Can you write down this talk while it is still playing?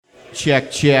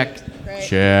Check. Great.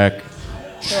 Check.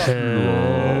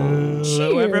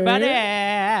 Hello, everybody.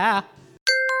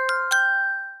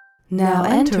 Now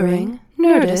entering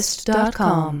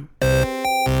Nerdist.com.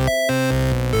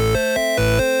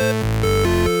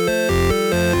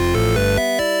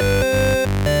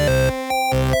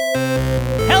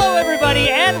 Hello, everybody,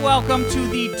 and welcome to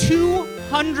the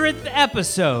 200th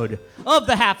episode of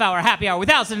the Half Hour Happy Hour with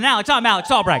Allison and Alex. I'm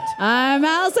Alex Albrecht. I'm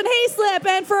Allison Hayslip,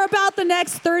 and for about the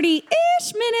next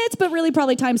 30-ish minutes, but really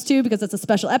probably times two because it's a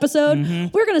special episode,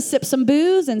 we're going to sip some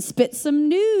booze and spit some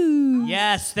news.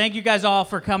 Yes, thank you guys all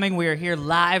for coming. We are here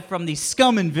live from the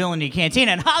Scum and Villainy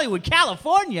Cantina in Hollywood,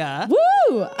 California.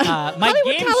 Woo!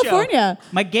 Hollywood, California.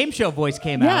 My game show voice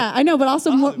came out. Yeah, I know, but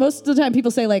also most of the time people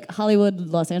say like Hollywood,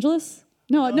 Los Angeles.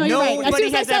 No, you're right. As soon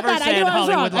as I said that, I knew I was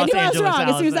wrong. I knew I was wrong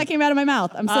as soon as that came out of my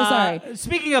mouth. I'm so sorry.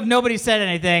 Speaking of nobody said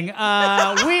anything,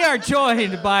 we are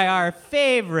joined by our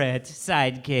favorite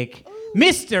sidekick,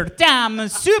 Mr. Tom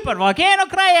Supervolcano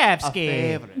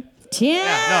Krajewski.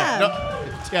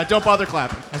 Yeah, don't bother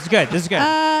clapping. This is good.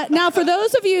 Now, for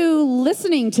those of you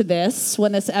listening to this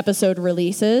when this episode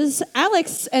releases,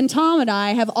 Alex and Tom and I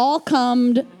have all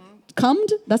cummed?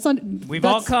 That's not. We've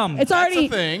all come. It's already.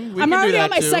 That's a thing. We I'm can do already that on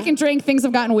my too. second drink. Things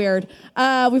have gotten weird.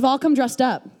 We've all come dressed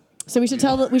up. So we should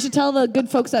tell the good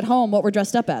folks at home what we're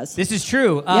dressed up as. This is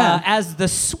true. Yeah. As the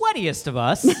sweatiest of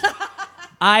us,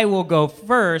 I will go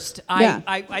first. Yeah.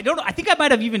 I don't know. I think I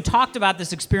might have even talked about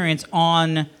this experience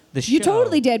on the show. You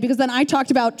totally did, because then I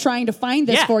talked about trying to find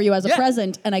this for you as a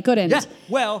present, and I couldn't. Yeah.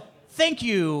 Well, thank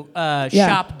you,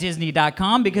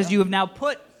 shopdisney.com, because you have now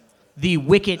put the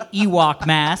Wicket Ewok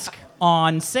mask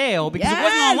on sale because it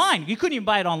wasn't online. You couldn't even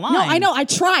buy it online. No, I know. I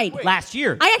tried. Last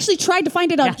year. I actually tried to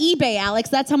find it on eBay, Alex.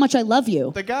 That's how much I love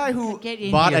you. The guy who Get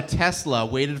in bought here. a Tesla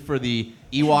waited for the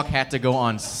Ewok hat to go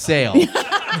on sale.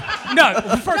 No,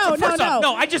 first off,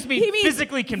 no. I just mean He means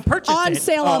physically can purchase On it.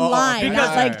 sale online, because-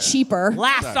 not like cheaper.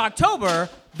 Last October,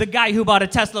 the guy who bought a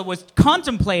Tesla was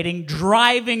contemplating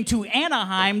driving to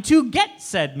Anaheim to get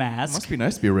said mask. Must be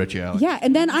nice to be rich, Alex. Yeah,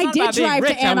 and then I not did about being drive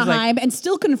rich, to I was like- Anaheim and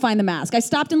still couldn't find the mask. I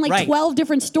stopped in like Right. 12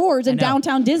 different stores in I know.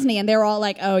 downtown Disney, and they were all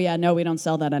like, "Oh yeah, no, we don't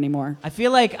sell that anymore." I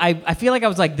feel like I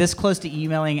was like this close to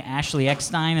emailing Ashley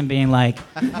Eckstein and being like,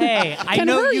 "Hey, I Can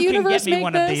know her you can universe get me make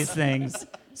one of this?" these things.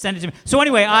 Send it to me." So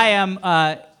anyway, I am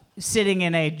sitting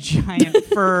in a giant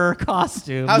fur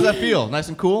costume. How's that feel? Nice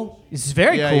and cool? It's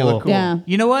very Yeah, cool. you look cool. Yeah.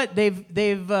 You know what?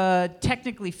 They've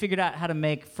technically figured out how to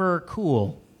make fur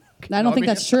cool. I don't think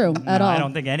that's true at No, all. I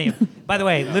don't think any of. By the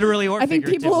way, literally or I think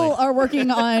figuratively. people are working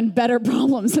on better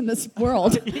problems in this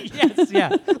world. Yes,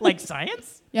 yeah, like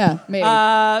science. Yeah, maybe.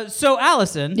 So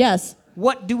Allison, Yes.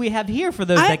 what do we have here for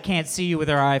those that can't see you with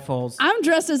their iPhones? I'm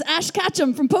dressed as Ash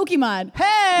Ketchum from Pokemon.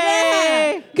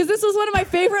 Hey! Because this was one of my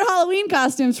favorite Halloween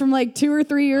costumes from like 2 or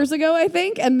 3 years ago, I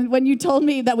think. And when you told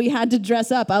me that we had to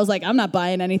dress up, I was like, I'm not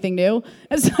buying anything new.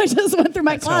 And so I just went through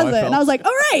my That's how I closet and felt. I was like,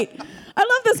 all right, I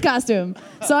love this costume.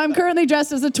 So I'm currently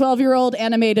dressed as a 12-year-old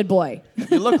animated boy.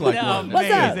 You look like No, one. man.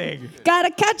 What's up? Amazing.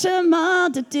 Gotta catch 'em all,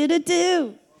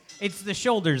 do-do-do-do. It's the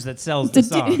shoulders that sells the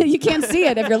song. You can't see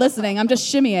it if you're listening. I'm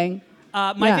just shimmying.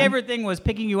 My Yeah. favorite thing was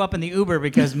picking you up in the Uber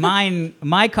because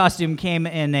my costume came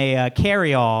in a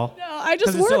carry-all. No, I just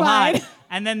 'cause it's wore so mine. hot.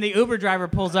 And then the Uber driver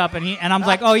pulls up and I'm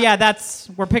like, oh yeah,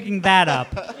 we're picking that up.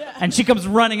 And she comes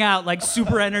running out like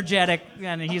super energetic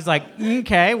and he's like,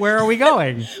 okay, where are we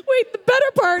going? Wait, the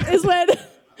better part is when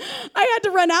I had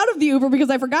to run out of the Uber because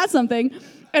I forgot something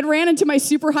and ran into my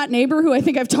super hot neighbor who I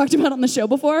think I've talked about on the show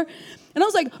before. And I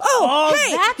was like, Oh,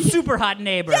 hey. that super hot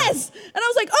neighbor. Yes. And I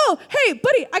was like, oh, hey,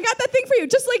 buddy, I got that thing for you.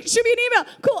 Just like shoot me an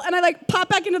email. Cool. And I like pop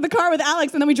back into the car with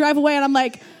Alex and then we drive away and I'm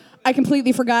like, I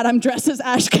completely forgot I'm dressed as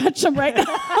Ash Ketchum right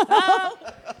now.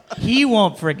 He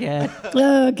won't forget.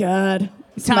 Oh, God.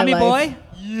 It's my Tommy life. boy?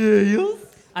 Yes.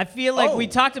 I feel like we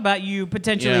talked about you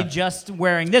potentially just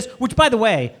wearing this, which, by the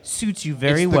way, suits you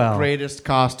very it's well. the greatest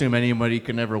costume anybody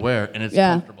can ever wear, and it's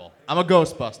Yeah. comfortable. I'm a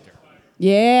Ghostbuster.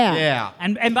 Yeah. Yeah.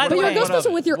 And by But the you're a way,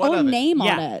 Ghostbuster with your What of own it? name on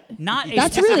yeah, it. not a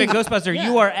That's specific really- Ghostbuster. yeah.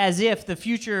 You are as if the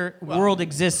future world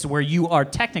exists where you are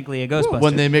technically a Ghostbuster.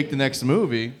 When they make the next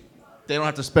movie, they don't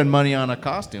have to spend money on a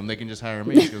costume. They can just hire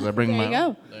me because I bring There my you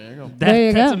own. go. There you go. There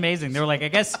you That's go. amazing. They were like, I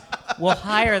guess we'll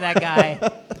hire that guy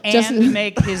and Just-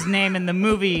 make his name in the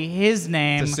movie his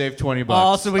name. To save $20.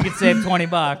 Also, we could save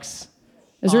 $20.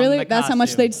 Is on really the that's how much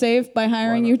costume. they'd save by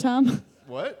hiring you, Tom?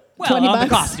 What? Well, 20 on the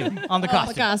bucks? costume. On the Oh,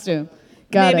 costume. the costume.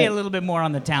 Got maybe it. a little bit more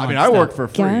on the I talent mean, I stuff. work for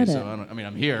free, Got so it.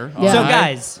 I'm here. Yeah. So All right.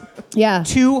 guys, Yeah.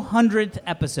 200th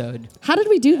episode. How did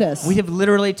we do this? We have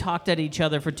literally talked at each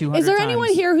other for 200 Is there times. anyone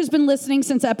here who's been listening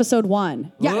since episode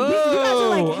 1? Yeah, you guys are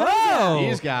like, Whoa, hell yeah. whoa.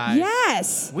 These guys.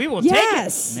 Yes. We will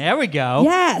Yes. take it. There we go.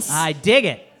 Yes. I dig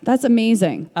it. That's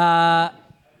amazing.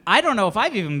 I don't know if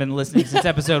I've even been listening since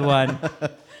episode 1.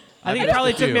 I think it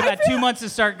probably took me about 2 months to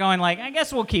start going like, I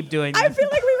guess we'll keep doing this. I feel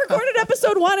like we recorded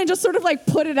episode 1 and just sort of like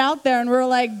put it out there and we're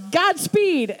like,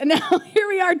 Godspeed. And now here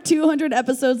we are 200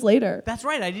 episodes later. That's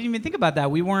right. I didn't even think about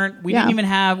that. We weren't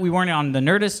Yeah. we weren't on the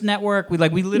Nerdist network. We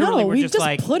literally No, were we just just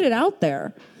like put it out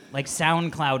there.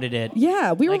 SoundClouded it.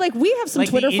 Yeah, we were like, we have some like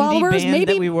Twitter the indie followers. band Maybe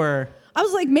that we were. I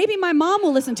was like, maybe my mom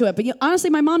will listen to it, but honestly,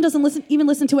 my mom doesn't even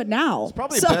listen to it now. It's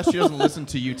probably best she doesn't listen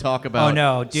to you talk about Oh,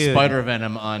 no, dude. spider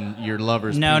venom on your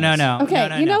lover's No, penis. no. Okay,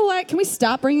 No, you no. know what? Can we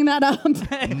stop bringing that up?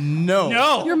 No.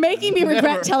 No. You're making me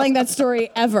regret telling that story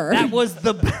ever. That was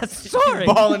the best story.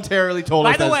 Voluntarily told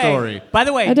us that story. By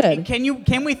the way, I did.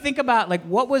 Can we think about like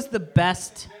what was the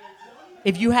best?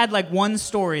 If you had like one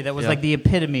story that was Yeah. like the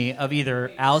epitome of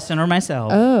either Allison or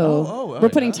myself. We're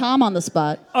putting Tom on the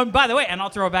spot. Oh, by the way, and I'll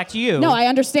throw it back to you. No, I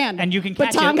understand. And you can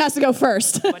But catch Tom it. has to go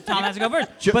first. But Tom has to go first.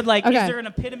 But like, Okay. is there an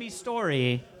epitome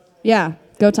story? Yeah,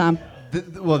 go Tom.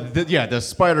 The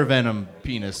spider venom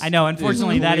penis. I know,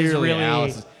 unfortunately, that is clearly really-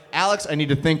 Alex's. Alex, I need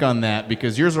to think on that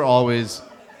because yours are always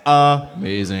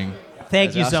amazing.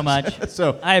 Thank As you so Alex much. said.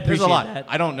 So I appreciate there's a lot. that.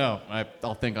 I don't know.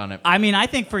 I'll think on it. I mean, I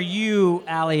think for you,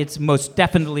 Allie, it's most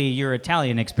definitely your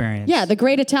Italian experience. Yeah, the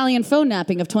great Italian phone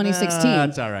napping of 2016.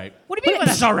 That's all right. What do you mean?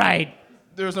 That's all right.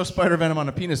 There was no spider venom on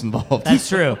a penis involved. That's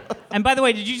true. And by the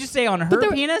way, did you just say on her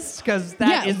there- penis? Because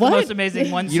that is Yeah, what? the most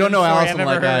amazing one. You don't know story Allison I've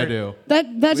ever like I heard. do.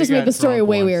 That just We made got the story drunk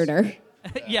way once. weirder.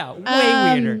 Yeah,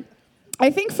 way weirder. I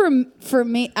think for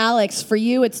me, Alex, for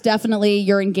you, it's definitely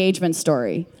your engagement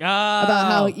story about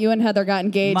how you and Heather got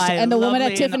engaged, My and the woman lovely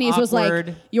at and Tiffany's was like,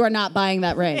 awkward- "You are not buying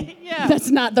that ring. Yeah. That's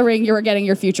not the ring you were getting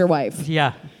your future wife."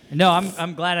 Yeah. No,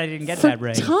 I'm glad I didn't get For that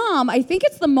ring. Tom, I think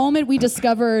it's the moment we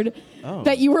discovered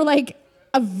that you were like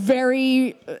a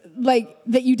very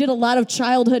that you did a lot of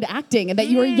childhood acting and that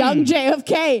you were young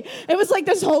JFK. It was like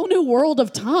this whole new world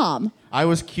of Tom. I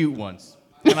was cute once,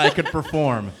 and I could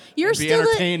perform. You're and be still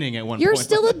entertaining at one You're point.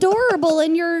 still adorable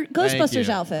in your Thank Ghostbusters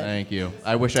you. outfit. Thank you.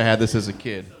 I wish I had this as a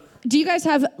kid. Do you guys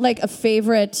have like a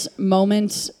favorite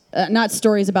moment? Not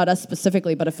stories about us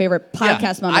specifically, but a favorite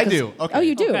podcast moment. I 'Cause- do. Okay. Oh,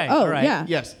 you do. Okay, Oh, all right. yeah.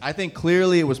 Yes, I think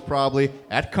clearly it was probably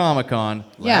at Comic-Con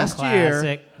Yeah. last year.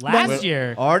 Classic. Last with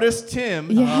year. Artist Tim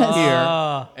Yes.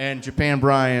 here and Japan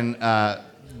Brian.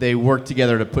 They worked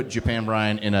together to put Japan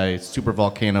Brian in a super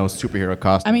volcano superhero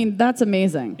costume. I mean, that's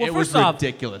amazing. Well, it was first off-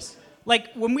 ridiculous.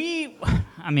 Like when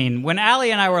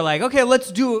Allie and I were like, okay,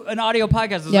 let's do an audio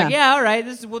podcast. I was Yeah. like, yeah, all right,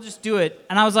 we'll just do it.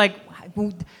 And I was like,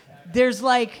 there's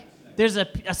a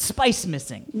spice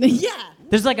missing. Yeah.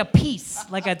 There's like a piece,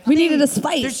 like a. We thing. needed a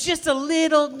spice. There's just a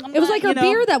little. It was like our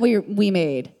beer that we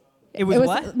made. It was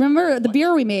what? Remember the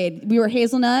beer we made? We were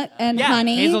hazelnut and Yeah,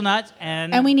 honey. hazelnut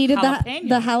and we needed jalapeno.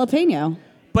 the jalapeno.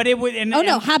 But it would. And, Oh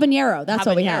no, and habanero. That's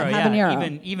what we had. yeah,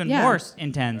 Habanero. even Yeah. more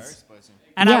intense.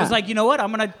 And I Yeah. was like, you know what? I'm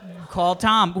gonna call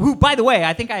Tom. Who, by the way,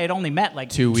 I think I had only met like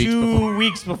 2 weeks before.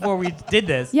 weeks before we did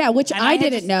this. Yeah, which And I had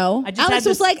didn't just- know. I just Alex had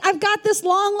was this- like, I've got this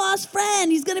long lost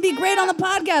friend. He's going to be great on the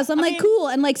podcast. I'm like, mean, cool.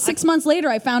 And like 6 months later,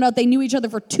 I found out they knew each other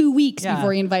for 2 weeks Yeah.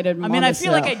 before he invited him I mean, on I the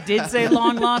feel show. like I did say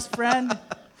long lost friend.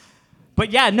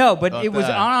 But yeah, no, but Not it was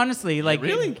bad. honestly like,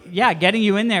 Really? yeah, getting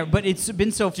you in there. But it's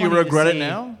been so Do funny. you regret to it see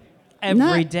now? Every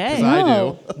Not- day. 'Cause I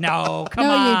No. do. No, come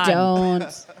no, on. you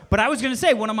don't. But I was gonna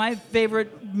say one of my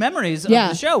favorite memories Yeah.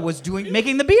 of the show was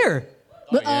making the beer.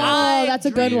 Oh, that's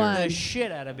a good Drink one. The shit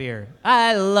out of beer.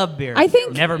 I love beer. I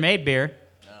think- never made beer.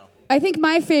 I think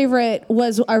my favorite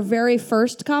was our very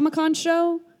first Comic-Con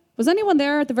show. Was anyone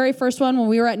there at the very first one when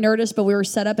we were at Nerdist, but we were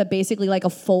set up at basically like a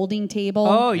folding table?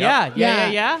 Oh yeah, Yeah.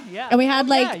 yeah. And we had, Oh,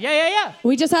 like- yeah.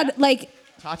 We just had like,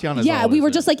 Tatiana's yeah, we always were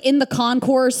there. just like in the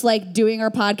concourse, like doing our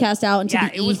podcast out into Yeah,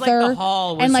 the it was like ether. the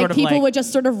hall was and like sort of people like- would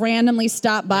just sort of randomly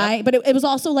stop by. But it was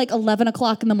also like 11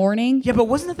 o'clock in the morning. Yeah, but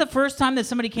wasn't it the first time that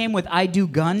somebody came with "I Do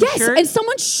Gun" Yes, shirt? and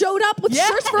someone showed up with Yeah.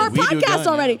 shirts for our We Do podcast Gun,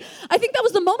 already. yeah. I think that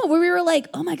was the moment where we were like,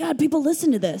 "Oh my God, people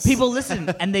listen to this." People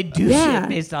listen and they do yeah, shit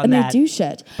based on and that. they do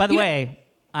shit. By the You know- way,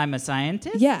 I'm a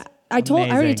scientist. yeah. I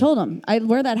already Amazing. told him. I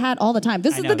wear that hat all the time.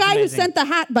 This I is know, the it's guy who amazing. sent the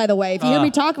hat, by the way. If you hear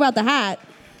me talk about the hat,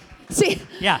 see,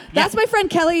 Yeah, that's my friend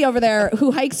Kelly over there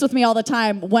who hikes with me all the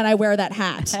time when I wear that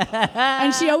hat.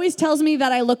 And she always tells me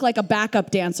that I look like a backup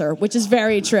dancer, which is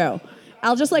very true.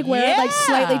 I'll just like wear it like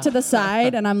slightly to the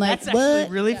side, and I'm like, That's what?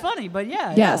 actually really funny, but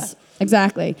yeah. Yes,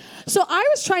 exactly. So I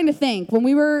was trying to think when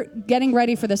we were getting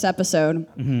ready for this episode.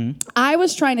 I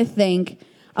was trying to think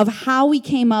of how we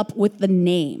came up with the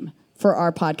name for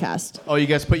our podcast. Oh, you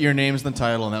guys put your names in the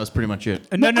title, and that was pretty much it.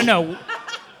 No.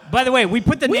 By the way, we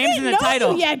put the We names in didn't the know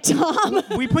title. you yet, Tom.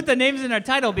 We put the names in our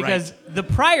title because the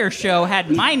prior show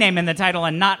had my name in the title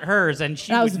and not hers, and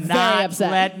she I was would very not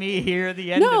upset. let me hear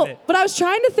the end No, of it. but I was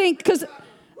trying to think because,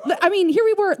 I mean, here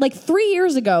we were like 3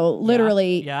 years ago,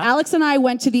 literally. Yeah. Alex and I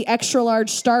went to the extra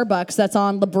large Starbucks that's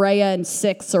on La Brea and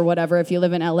 6th or whatever if you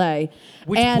live in LA.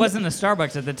 Which And- wasn't a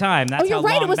Starbucks at the time. That's you're how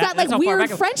right. long It was that, like, that's how far weird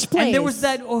back it- French And there place. was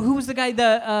that. Oh, who was the guy?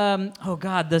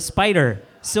 The spider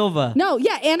Silva. No,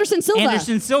 yeah, Anderson Silva.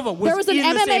 Anderson Silva was there was an in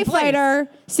the MMA same place. fighter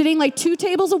sitting like 2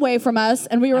 tables away from us,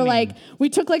 and we were we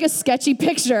took like a sketchy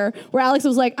picture where Alex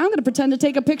was like, I'm going to pretend to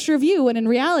take a picture of you, and in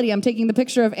reality, I'm taking the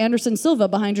picture of Anderson Silva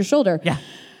behind your shoulder. Yeah.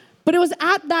 But it was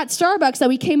at that Starbucks that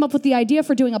we came up with the idea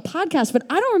for doing a podcast, but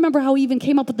I don't remember how we even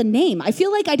came up with the name. I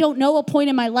feel like I don't know a point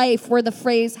in my life where the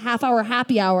phrase half-hour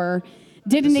happy hour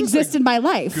didn't This is exist a in my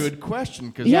life. Good question,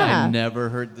 because Yeah. I never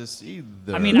heard this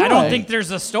either. I mean, I don't think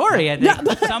there's a story. I think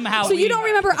but- somehow. so you don't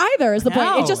remember either is the point.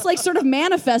 No. It just like sort of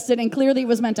manifested and clearly it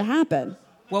was meant to happen.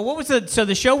 Well, what was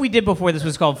the show we did before this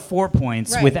was called 4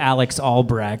 Points Right. with Alex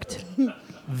Albrecht.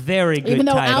 Very good Even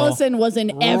though title. Allison was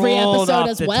in every Rolled episode off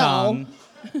as the well. tongue.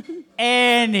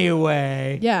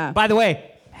 Anyway. Yeah. By the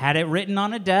way, had it written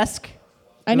on a desk.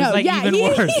 I It was, know. like, yeah, even he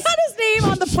worse. had his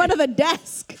name on the front of the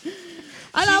desk.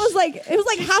 And I was like, it was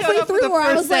like showed halfway up through the where I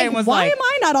first was day like, and was why like, am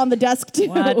I not on the desk too?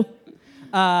 What?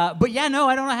 But yeah, no,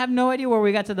 I have no idea where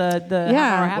we got to the half-hour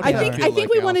Yeah, happy I hour. think feel like,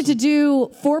 we wanted to do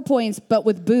 4 Points, but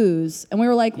with booze, and we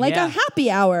were like Yeah. a happy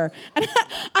hour. And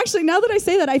actually, now that I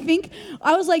say that, I think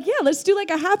I was like, yeah, let's do like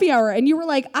a happy hour. And you were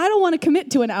like, I don't want to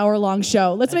commit to an hour-long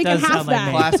show. Let's make it does half sound like that.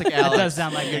 me. Classic That Alex. does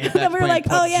sound like me. And then we were like,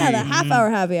 oh yeah, the half-hour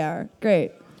happy hour.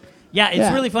 Great. Yeah, it's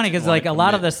Yeah. really funny because like a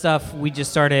lot of the stuff we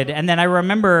just started, and then I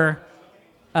remember,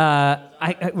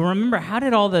 I remember how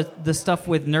did all the stuff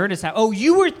with Nerdist happen? Oh,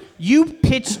 you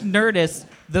pitched Nerdist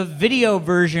the video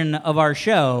version of our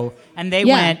show, and they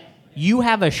Yeah. went, "You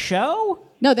have a show?"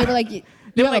 No, they were like, you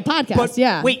They have were a podcast, "But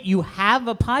yeah. Wait, you have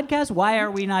a podcast? Why are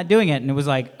we not doing it? And it was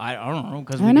like, I don't know,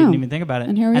 because we I know. didn't even think about it.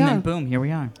 And here we and are. then boom, here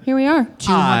we are. Here we are.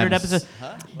 200 episodes.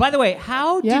 By the way,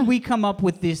 how Yeah. did we come up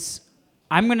with this?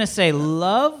 I'm gonna say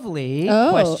lovely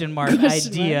question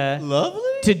idea Lovely?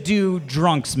 to do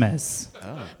Drunksmiths.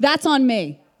 That's on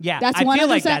me. Yeah, that's I feel 100%.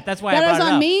 like that. That's why I that brought is it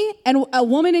on up. me and a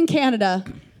woman in Canada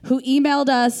who emailed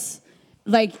us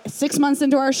like 6 months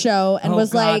into our show and Oh,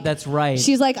 was God, like, that's right.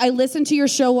 She's like, I listen to your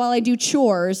show while I do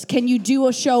chores. Can you do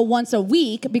a show once a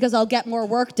week because I'll get more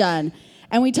work done?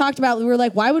 And we talked about, we were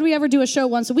like, why would we ever do a show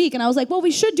once a week? And I was like, well,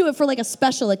 we should do it for like a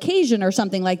special occasion or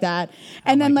something like that.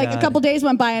 And then my like God. a couple days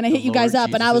went by and I hit you guys Lord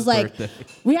up and I was Jesus' like, birthday.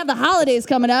 we have the holidays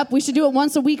coming up. We should do it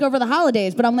once a week over the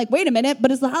holidays. But I'm like, wait a minute, but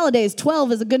it's the holidays.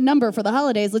 12 is a good number for the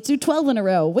holidays. Let's do 12 in a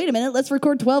row. Wait a minute, let's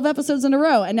record 12 episodes in a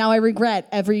row. And now I regret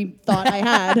every thought I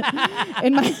had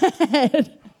in my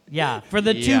head. Yeah, for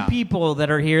the Yeah. two people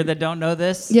that are here that don't know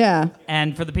this. Yeah.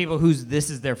 And for the people whose this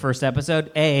is their first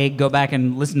episode, go back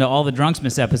and listen to all the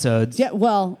Drunksmiths episodes. Yeah,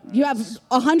 well, you have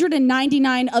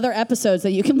 199 other episodes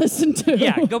that you can listen to.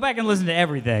 Yeah, go back and listen to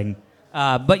everything.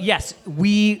 But yes,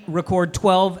 we record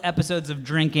 12 episodes of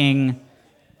drinking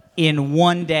in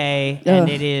one day, and Ugh.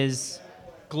 it is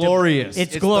Glorious.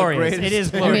 it's the glorious. greatest It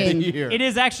is day of glorious. the I mean, year. It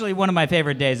is actually one of my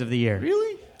favorite days of the year.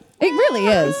 Really? It really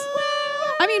is.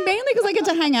 I mean, mainly because I get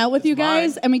to hang out with you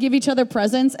guys and we give each other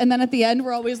presents, and then at the end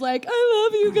we're always like, "I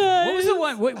love you guys." What was the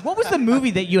one? What was the movie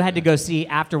that you had to go see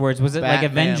afterwards? Was it like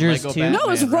Batman, Avengers Lego 2? Batman. No,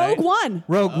 it was Right? Rogue One.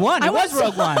 Rogue One. It was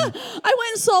Rogue One. I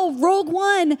went and saw Rogue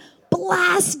One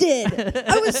blasted.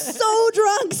 I was so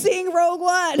drunk seeing Rogue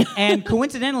One. And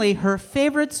coincidentally, her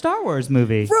favorite Star Wars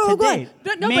movie. Rogue to One. date.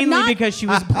 No, but Mainly not- because she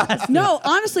was blasted. No,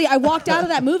 honestly, I walked out of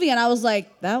that movie and I was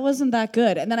like, that wasn't that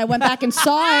good. And then I went back and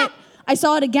saw it. I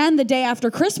saw it again the day after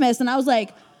Christmas, and I was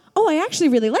like, oh, I actually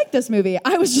really like this movie.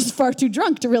 I was just far too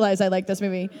drunk to realize I liked this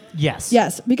movie. Yes.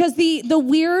 Yes, because the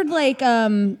weird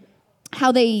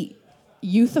how they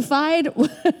youthified.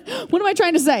 What am I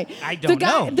trying to say? I don't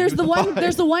know. There's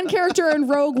the one character in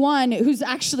Rogue One who's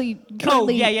actually Oh,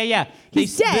 currently yeah.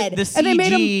 he's They- dead, The CG and they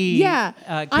made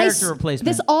him character replacement.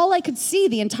 This all I could see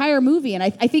the entire movie, and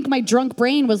I think my drunk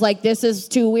brain was like, "This is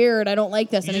too weird. I don't like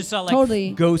this." you and just it's saw like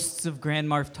totally. ghosts of Grand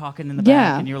Moff talking in the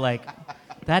Yeah. back, and you're like,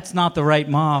 "That's not the right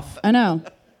Moff." I know.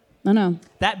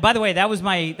 That, by the way, that was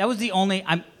the only.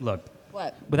 Look.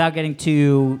 What? Without getting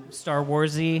too Star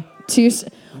Warsy,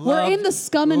 We're in the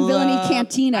Scum and Villainy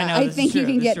Cantina. I know, I this think is you true,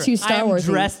 can this get is too true. Star Wars.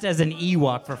 I'm dressed as an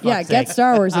Ewok, for fuck's Yeah, sake. get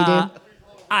Star Warsy, dude.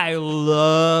 I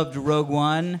loved Rogue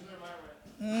One.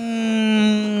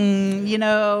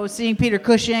 Seeing Peter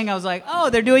Cushing, I was like, oh,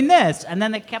 they're doing this. And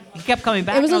then he kept coming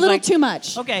back. It was and a I little like, too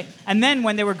much. Okay. And then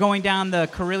when they were going down the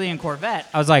Carillion Corvette,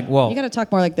 I was like, whoa. You got to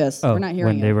talk more like this. We're not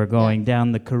hearing when they were going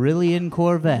down the Carillion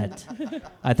Corvette,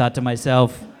 I thought to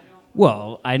myself,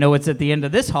 well, I know it's at the end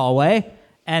of this hallway.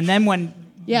 And then when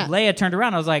Leia turned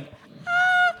around, I was like,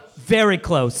 very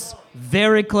close.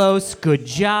 Very close. Good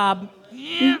job.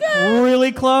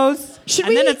 Really close.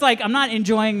 Then it's like, I'm not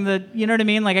enjoying the, you know what I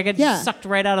mean? Like, I get sucked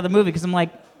right out of the movie because I'm like,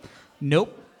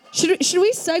 nope. Should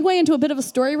we segue into a bit of a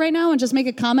story right now and just make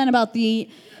a comment about the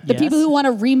people who want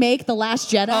to remake The Last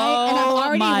Jedi and have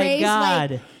already my raised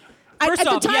God. like First at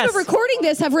off, the time yes. of recording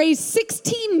this have raised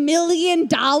 $16 million.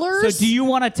 So do you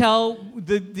want to tell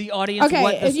the audience Okay,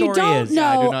 what the if you story don't is? know,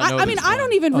 I do not know I mean, this I don't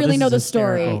one. even really this know is the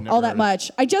story hysterical. all Never that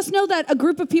much. I just know that a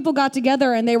group of people got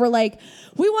together and they were like,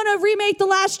 we want to remake The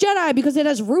Last Jedi because it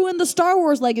has ruined the Star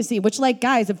Wars legacy, which, like,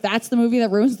 guys, if that's the movie that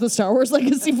ruins the Star Wars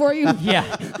legacy for you, Yeah.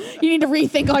 you need to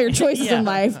rethink all your choices Yeah. in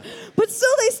life. But still,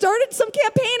 they started some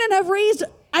campaign and have raised,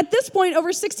 at this point,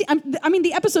 over 60. I mean,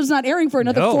 the episode's not airing for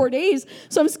another 4 days,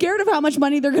 so I'm scared of how much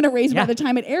money they're going to raise by the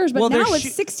time it airs. But Well, now they're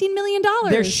it's $16 million.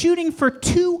 They're shooting for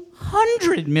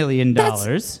 $200 million.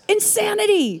 That's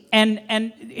insanity. And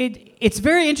it's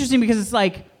very interesting because it's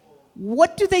like,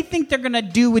 what do they think they're going to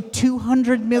do with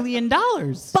 $200 million?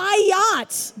 Buy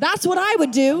yachts. That's what I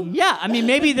would do. Yeah, I mean,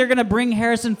 maybe they're going to bring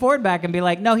Harrison Ford back and be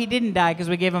like, no, he didn't die because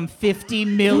we gave him $50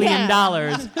 million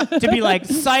to be like,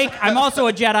 psych, I'm also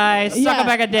a Jedi, suck a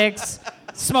bag of dicks,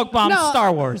 smoke bomb, No,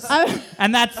 Star Wars.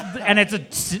 And it's a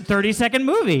 30-second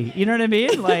movie. You know what I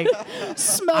mean? Like,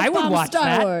 Smoke I would bomb watch Star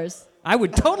that. Wars. I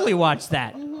would totally watch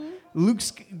that.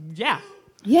 Luke's, Yeah.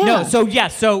 No, so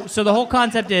the whole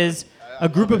concept is a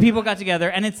group of people got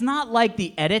together, and it's not like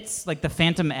the edits, like the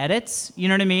Phantom edits. You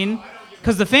know what I mean?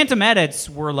 Because the Phantom edits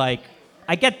were like,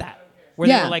 I get that. Where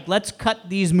they were like, let's cut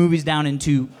these movies down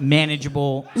into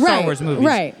manageable Star Wars movies.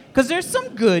 Right. Because there's some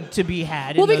good to be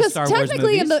had Well, in those because Star Wars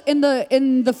technically movies.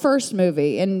 in the first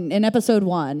movie, in episode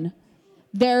 1,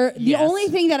 the only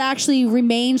thing that actually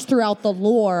remains throughout the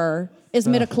lore is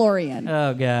midichlorian.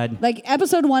 Oh, God. Like,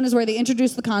 episode 1 is where they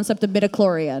introduced the concept of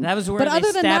midichlorian. That was where but they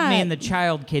other than stabbed me that, in the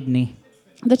child kidney.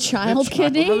 the child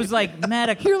kidney. It was like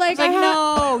medical. You're like, it's like, I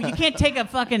no, you can't take a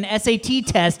fucking SAT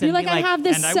test and You're like, be I like, have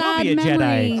this and I will sad be a memory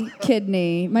Jedi.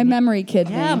 kidney. My memory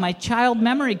kidney. Yeah, my child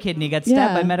memory kidney got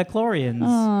stabbed Yeah. by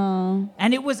midichlorians.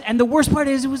 And the worst part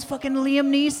is it was fucking Liam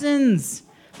Neeson's.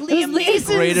 Liam Neeson's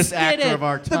Greatest did actor it. of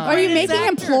our time. Are you making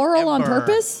him plural on ever.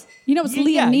 purpose? You know, it's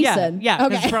Liam Neeson. Yeah,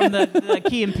 because Okay. from the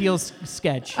Key and Peele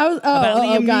sketch Oh, about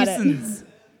Liam got it. Neeson's.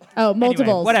 Oh, multiples.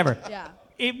 Anyway, whatever. Yeah.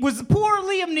 It was poor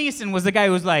Liam Neeson was the guy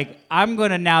who was like, I'm going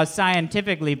to now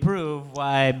scientifically prove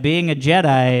why being a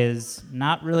Jedi is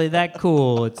not really that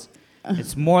cool.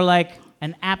 It's more like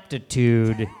an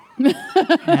aptitude. And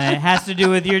it has to do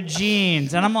with your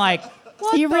genes. And I'm like,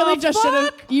 what You the really just should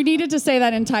have. fuck? You needed to say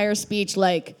that entire speech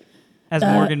like, As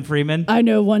Morgan Freeman. I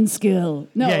know one skill.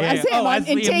 No, as him as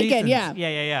in Liam Taken, Neeson's. yeah.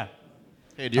 Yeah.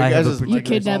 Hey, do your I have guys' a You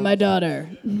kidnapped my daughter.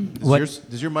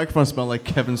 does your microphone smell like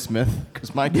Kevin Smith?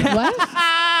 Because my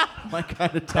What?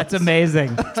 kind of That's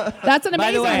amazing. That's an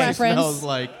By the amazing way, reference. smells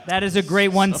like. That is a great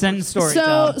one-sentence story.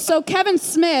 So Kevin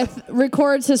Smith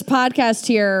records his podcast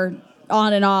here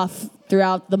on and off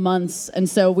throughout the months, and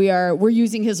so we're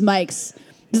using his mics.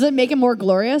 Does it make it more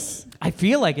glorious? I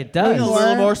feel like it A does.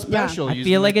 little more Yeah. special. I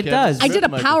using feel like the it Kevin does. I Smith did a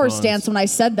power microphones. stance when I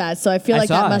said that, so I feel like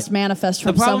saw that it. must manifest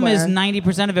from The problem somewhere. is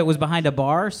 90% of it was behind a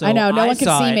bar, so I know, no one could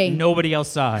saw see it, me. Nobody else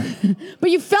saw it. But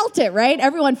you felt it, right?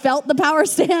 Everyone felt the power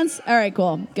stance. All right,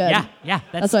 cool, good. Yeah. That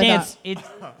That's what I stance.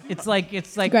 It's like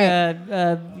Great.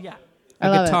 a I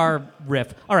love it. guitar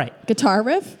riff. All right. Guitar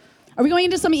riff. Are we going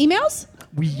into some emails?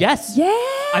 Yes. Yeah.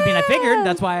 I mean, I figured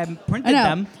that's why I I printed know.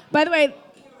 them. By the way,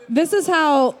 this is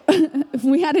how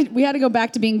we had to go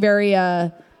back to being very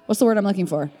what's the word I'm looking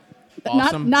for?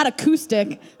 Awesome. Not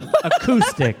acoustic.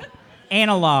 Acoustic.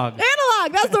 Analog.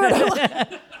 Analog. That's the word I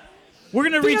want. We're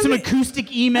gonna read Because some we- acoustic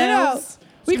I know. emails.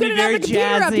 We It's gonna couldn't be have very the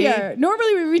computer up jazzy. here.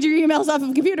 Normally we read your emails off of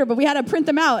a computer, but we had to print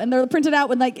them out, and they're printed out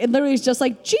with it literally is just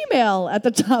like Gmail at the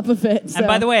top of it. So. And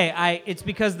by the way, it's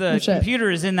because the Oh, shit.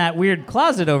 computer is in that weird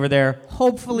closet over there,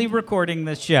 hopefully recording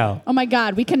this show. Oh my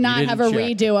God, we cannot You have a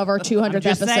didn't check. redo of our 200th I'm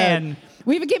just episode. saying.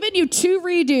 We've given you 2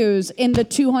 redos in the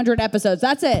 200 episodes.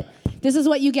 That's it. This is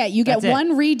what you get. You get That's it.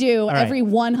 one redo right. every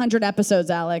 100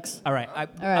 episodes, Alex. All right.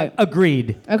 right.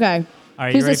 Agreed. Okay. All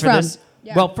right, Who's you ready this for from? this?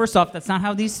 Yeah. Well, first off, that's not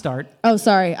how these start. Oh,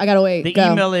 sorry. I gotta wait. The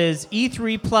Go. email is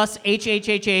E3 plus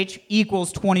HHHH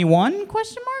equals 21,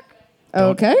 question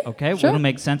mark? Okay. Okay, Sure. it'll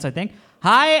make sense, I think.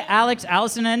 Hi, Alex,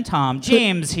 Allison, and Tom.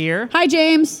 James here. Hi,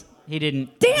 James. He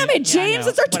didn't. Damn it, Yeah, I James! know.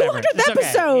 It's our Whatever. 200th It's okay.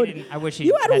 episode. He didn't- I wish he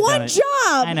You had done one it.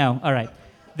 job. I know. All right.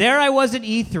 There I was at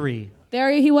E3,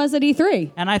 There he was at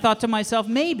E3. and I thought to myself,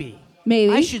 maybe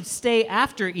Maybe. I should stay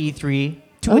after E3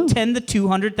 to Oh. attend the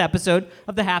 200th episode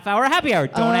of the Half Hour Happy Hour.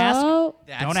 Don't ask. Oh.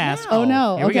 Don't ask. Oh,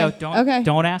 no. Here we go. Okay.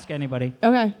 Don't ask anybody.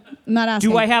 Okay. I'm not asking.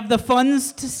 Do I have the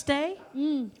funds to stay?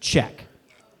 Check.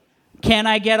 Can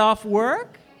I get off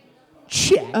work?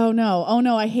 Check. Oh no. Oh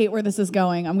no. I hate where this is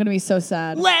going. I'm gonna be so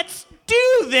sad. Let's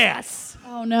do this.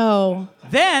 Oh no.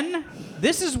 Then,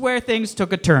 this is where things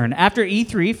took a turn. After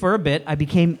E3, for a bit, I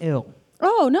became ill.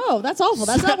 Oh no. That's awful.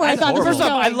 That's not where I thought this was First off,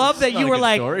 going. I love that Not you a were good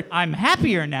like, story. I'm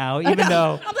happier now, I even know.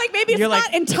 though. I'm like, maybe it's you're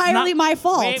not entirely my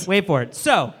fault. Wait for it.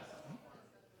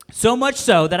 So much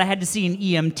so that I had to see an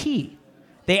EMT.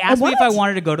 They asked me if what? I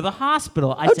wanted to go to the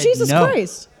hospital. I Oh, said Jesus no.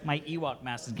 Christ. My Ewok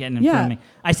mask is getting in Yeah. front of me.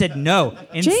 I said no.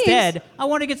 Instead, I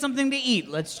want to get something to eat.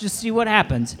 Let's just see what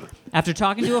happens. After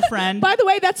talking to a friend, By the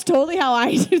way, that's totally how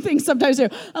I do things sometimes too.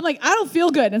 I'm like, I don't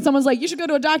feel good, and someone's like, you should go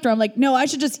to a doctor. I'm like, no, I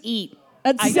should just eat.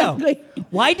 That's I know. exactly.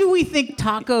 Why do we think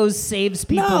tacos saves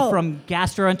people No. from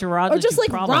gastroenterology Or just like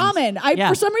problems? ramen. Yeah.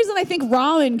 For some reason, I think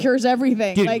ramen cures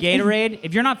everything. Dude, like, Gatorade.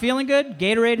 If you're not feeling good,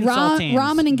 Gatorade and Ra- saltines.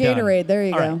 ramen and Done. Gatorade. There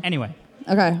you All go. right, anyway,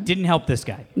 Okay. didn't help this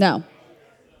guy. No.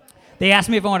 They asked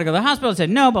me if I wanted to go to the hospital. I said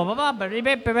no, blah, blah, blah, blah,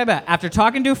 blah, blah, blah, blah. After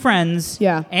talking to friends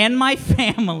Yeah. and my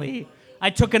family, I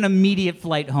took an immediate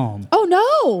flight home. Oh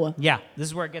no. Yeah, this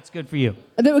is where it gets good for you.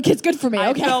 It's good for me. I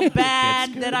Okay. felt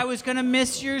bad that I was going to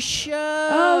miss your show.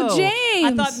 Oh,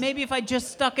 James. I thought maybe if I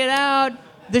just stuck it out,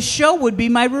 the show would be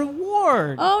my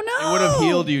reward. Oh no. It would have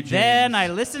healed you, James. Then I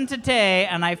listened to Tay,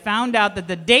 and I found out that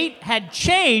the date had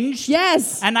changed.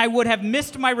 Yes. And I would have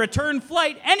missed my return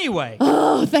flight anyway.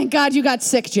 Oh, thank God you got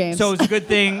sick, James. So it's a good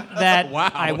thing that Wow,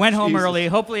 I went home Jesus. early.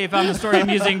 Hopefully you found the story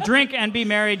amusing. Drink and be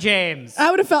merry, James. I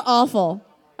would have felt awful.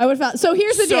 I would have felt. So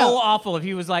here's the So deal. awful if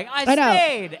he was like, I I know.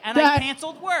 stayed, and I That-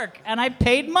 canceled work, and I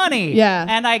paid money. Yeah.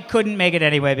 And I couldn't make it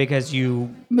anyway because you...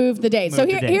 Move the date. So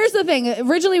Move the date. here's the thing.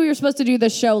 Originally, we were supposed to do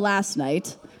this show last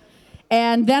night,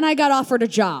 and then I got offered a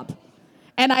job.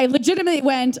 And I legitimately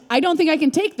went, I don't think I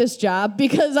can take this job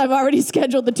because I've already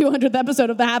scheduled the 200th episode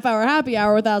of the Half Hour Happy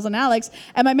Hour with Alice and Alex.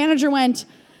 And my manager went,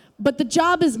 but the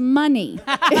job is money.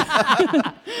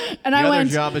 And The I other went,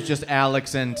 job is just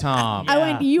Alex and Tom. I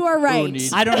went, you are right.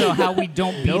 needs- I don't know how we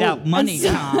don't beat out money, And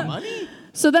so- Tom.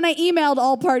 So then I emailed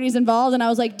all parties involved, and I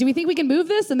was like, do we think we can move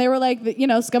this? And they were like, you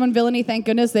know, Scum and Villainy, thank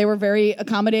goodness. They were very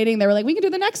accommodating. They were like, we can do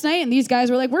the next night. And these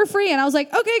guys were like, we're free. And I was like,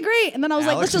 okay, great. And then I was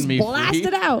like, Alex let's and just me blast free?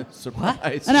 it out.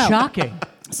 Surprise. I know. Shocking.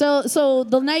 So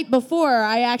the night before,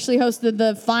 I actually hosted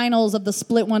the finals of the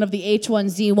split one of the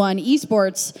H1Z1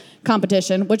 esports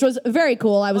competition, which was very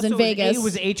cool. I was in Also, Vegas. It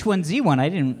was H1Z1. I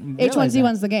didn't realize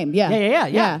H1Z1's that. the game. Yeah.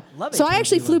 Yeah. Love So I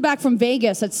actually H1Z1. flew back from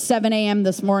Vegas at 7 a.m.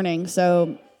 this morning.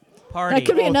 So Party. that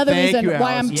could be another thank reason you,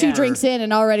 why I'm Alice. 2 Yeah. drinks in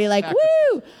and already like,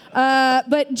 woo!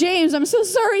 But James, I'm so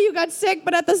sorry you got sick,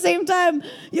 but at the same time,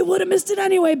 you would have missed it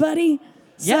anyway, buddy.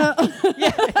 Yeah. So,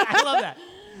 Yeah, I love that.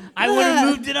 I would have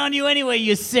moved it on you anyway,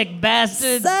 you sick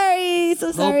bastard. sorry,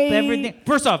 so sorry. Hope everything.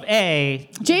 First off,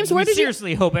 James, where we did you-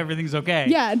 seriously hope everything's okay.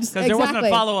 Yeah, because just- there wasn't a exactly.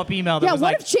 follow-up email that Yeah, was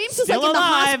what like, if James is like "Still in the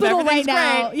alive, hospital right everything's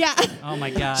now? great." Yeah. Oh my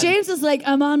god. James is like,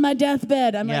 I'm on my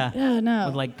deathbed. I'm Yeah. like, oh, no.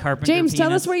 With, like, carpenter James, tell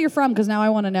peanuts. us where you're from, because now I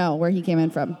want to know where he came in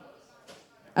from.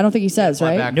 I don't think he says,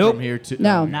 Fly right? back Nope. from here to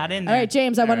No. Not in All there. right,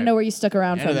 James, I want to right. know where you stuck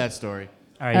around End from. of that story.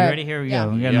 All right, you All right. ready? Here we Yeah.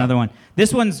 go. We got Yeah. another one.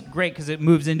 This one's great because it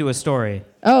moves into a story.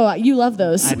 Oh, you love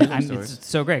those. It's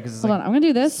so great because it's Hold like, on, I'm going to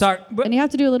do this. Sorry, but- and you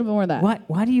have to do a little bit more of that. what?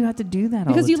 Why do you have to do that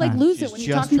all Because the you like time? lose it She's when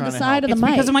you're just talking to the trying to side of It's the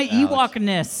mic. because of my Alex.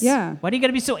 Ewok-ness. Yeah. Why do you got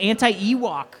to be so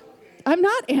anti-Ewok? I'm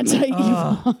not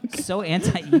anti-Ewok. So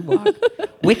anti-Ewok.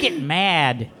 Wicked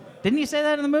mad. Didn't you say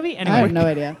that in the movie? Anyway. I have no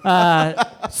idea.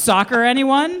 Soccer,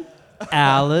 anyone?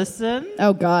 Allison.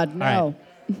 Oh, God, no.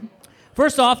 All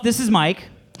First off, this is Mike.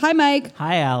 Hi, Mike.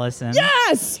 Hi, Allison.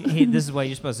 Yes! This is what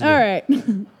you're supposed to do. All right.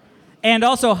 And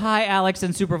also, hi, Alex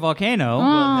and Super Volcano.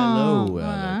 Hello,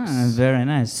 Alex. Very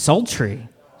nice. Sultry.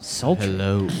 Sultry.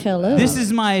 Hello. Hello. This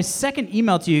is my second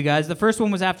email to you guys. The first one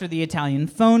was after the Italian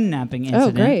phone napping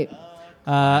incident. Oh, great.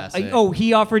 Classic.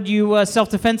 He offered you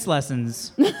self-defense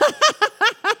lessons.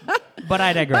 But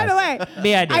I digress. By the way,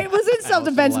 The idea. I was in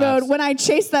self-defense laughs. mode when I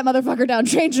chased that motherfucker down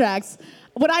train tracks.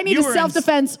 What I need You is were in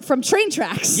self-defense from train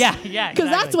tracks. Yeah, Because that's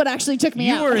exactly. what actually took me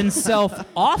You out. were in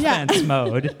self-offense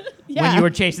mode when Yeah. you were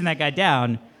chasing that guy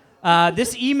down.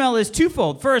 This email is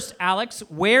twofold. First, Alex,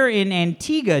 where in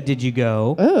Antigua did you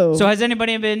go? Oh. So has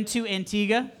anybody been to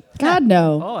Antigua? God,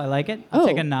 no. Oh, I like it. I'll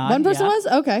take a nod. One person yeah. was?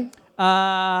 Okay.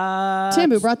 Tim,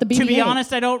 who brought the To be BB-8.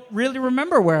 honest, I don't really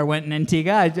remember where I went in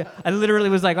Antigua. I literally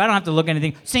was like, I don't have to look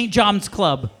anything. St. John's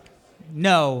Club.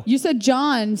 No. You said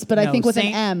John's, but I No, think with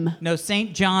Saint- an M. No,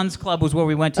 St. John's Club was where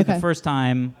we went to the Okay. first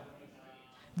time.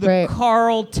 The Great.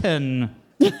 Carlton.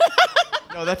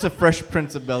 No, that's a Fresh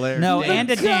Prince of Bel Air. No, Dance. and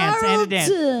a dance, and a dance.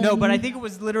 Carlton. No, but I think it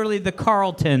was literally the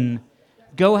Carlton.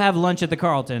 Go have lunch at the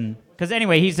Carlton. Because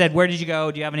anyway, he said, where did you go?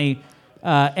 Do you have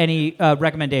any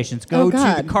recommendations? Go Oh, to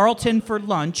God. the Carlton for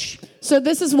lunch. So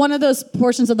this is one of those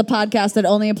portions of the podcast that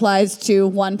only applies to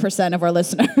 1% of our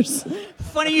listeners.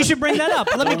 Funny you should bring that up.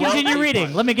 Let me continue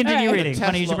reading. Let me continue All right. reading.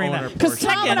 Funny you should bring that up. Because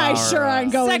Tom and I sure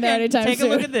aren't going there Second, anytime take soon.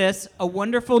 a look at this. A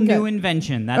wonderful new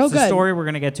invention. That's Oh, the good. story we're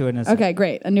going to get to in a second. Okay,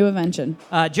 great. A new invention.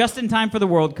 Just in time for the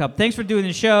World Cup. Thanks for doing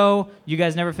the show. You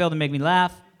guys never fail to make me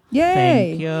laugh.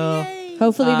 Yay. Thank you.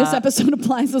 Hopefully this episode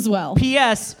applies as well.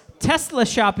 P.S. Tesla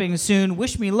shopping soon.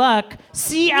 Wish me luck.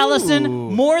 See, Allison,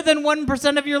 more than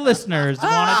 1% of your listeners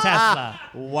want a Tesla.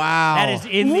 Wow. That is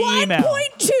in the email.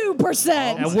 1.2%.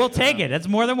 And we'll take it. That's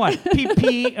more than one.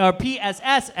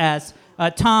 PSSS.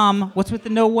 Tom, what's with the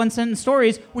no one-sentence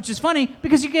stories? Which is funny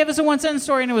because you gave us a one-sentence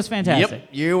story and it was fantastic. Yep,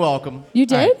 you're welcome. You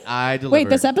did? All right, I delivered. Wait,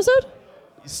 this episode?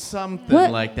 Something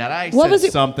What? like that. I What said was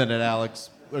it? something that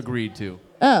Alex agreed to.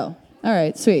 Oh, all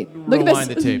right, sweet. Look Rewind at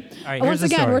the this. tape. All right, here's Once the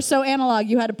again, story. we're so analog.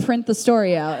 You had to print the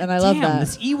story out, and I love Damn, that.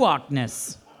 this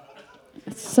Ewokness.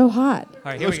 It's so hot. All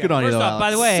right, here Looks we go. good on you, First though, off, by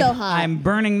the Alex. way, So hot. I'm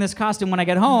burning this costume when I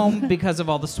get home because of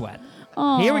all the sweat.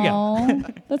 Here we go. Aw,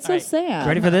 That's so All right, sad. you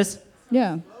ready for this?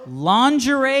 Yeah.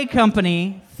 Lingerie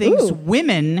company thinks Ooh.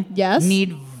 women Yes?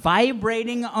 need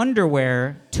vibrating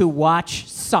underwear to watch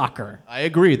soccer. I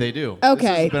agree, they do.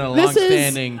 Okay. This has been a This is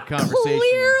long-standing conversation.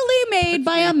 clearly made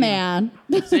by a man.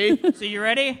 See? So you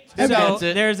ready? Okay. So That's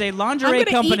it. there's a I'm lingerie going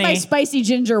to company. eat my spicy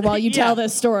ginger while you Yeah. tell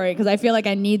this story because I feel like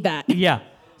I need that. Yeah.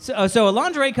 So a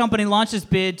lingerie company launched this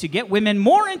bid to get women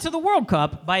more into the World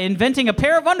Cup by inventing a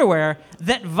pair of underwear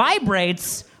that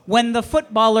vibrates when the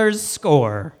footballers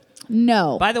score.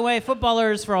 No. By the way,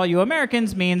 footballers for all you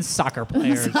Americans means soccer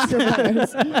players. Soccer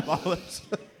players.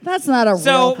 That's not a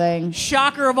So, real thing.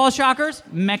 shocker of all shockers,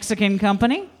 Mexican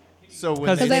company. So when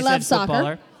Because they, they love said soccer.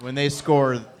 footballer. when they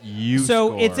score, you So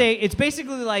score. it's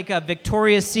basically like a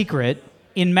Victoria's Secret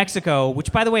in Mexico,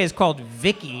 which by the way is called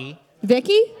Vicky.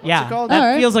 Vicky? Yeah, called? that All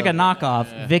right. feels like a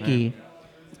knockoff. Vicky.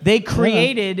 They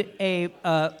created a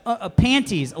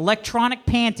panties, electronic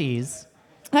panties.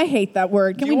 I hate that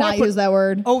word. Can Do we you wanna not put- use that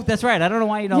word? Oh, that's right. I don't know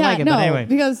why you don't yeah, like it, no, but anyway.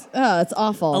 because it's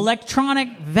awful.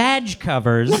 Electronic vag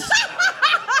covers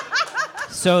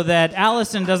so that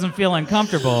Allison doesn't feel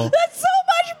uncomfortable. That's so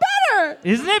much better.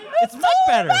 Isn't it? It's much so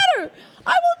better.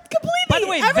 I will completely. By the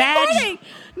way, every vag- morning.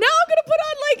 Now I'm gonna put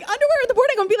on like underwear in the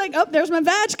morning. I'm gonna be like, oh, there's my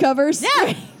vag covers.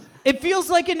 Yeah. It feels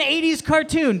like an 80s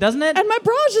cartoon, doesn't it? And my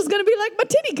bra's just gonna be like my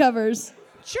titty covers.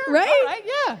 Sure. Right? All right,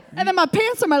 yeah. And then my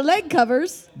pants are my leg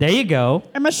covers. There you go.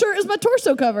 And my shirt is my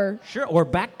torso cover. Sure. Or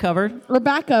back cover. Or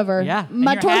back cover. Yeah, and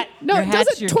My your hat- No, your it hat's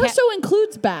doesn't. your Torso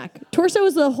includes back. Torso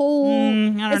is the whole. I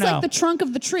don't it's know. like the trunk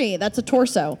of the tree. That's a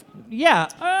torso. Yeah.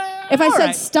 If I all said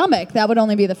right. stomach, that would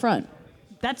only be the front.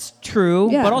 That's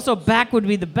true. Yeah. But also back would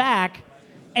be the back.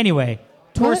 Anyway,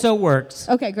 torso works.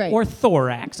 Okay, great. Or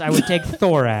thorax. I would take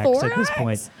thorax at this Thorax?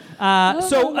 point.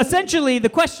 So essentially, the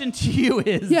question to you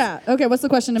is. Yeah. Okay. What's the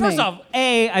question to First me? off,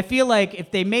 I feel like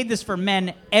if they made this for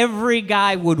men, every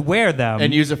guy would wear them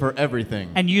and use it for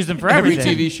everything. and use them for every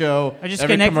everything. TV show, I just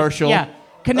every connect- commercial. Yeah,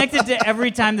 connected to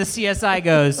every time the CSI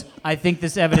goes, I think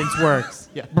this evidence works.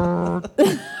 Yeah.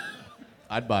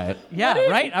 I'd buy it. Yeah,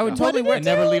 right? I would totally wear I it.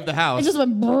 never leave the house. I just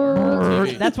went. brrr.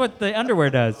 TV. That's what the underwear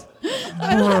does.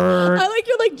 I like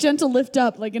your like gentle lift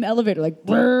up, like an elevator, like.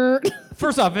 brrr.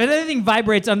 First off, if anything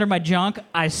vibrates under my junk,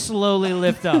 I slowly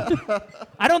lift up.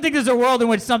 I don't think there's a world in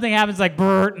which something happens like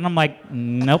brrrt, and I'm like,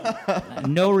 nope,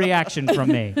 no reaction from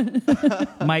me.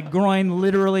 My groin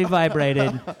literally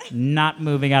vibrated, not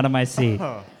moving out of my seat.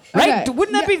 Right? Okay.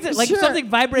 Wouldn't that Yeah, be like sure. something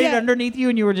vibrated Yeah. underneath you,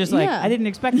 and you were just like, Yeah. I didn't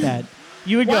expect that.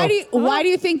 You would Why go. do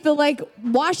you think the like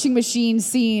washing machine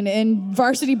scene in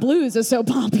Varsity Blues is so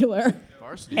popular?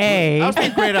 A I was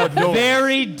thinking great outdoors.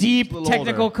 very deep little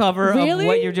technical older. cover Really? of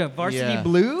what you're doing. Varsity Yeah.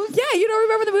 Blues? Yeah, you don't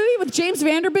remember the movie with James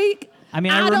Vanderbeek? I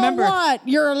mean, I remember. don't want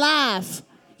your laugh.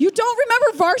 You don't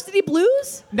remember Varsity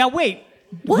Blues? Now wait,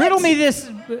 What? Riddle me this,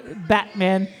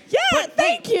 Batman. Yeah,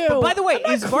 thank you. But by the way, I'm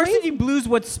not is Varsity crazy. Blues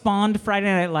what spawned Friday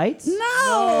Night Lights?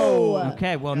 No.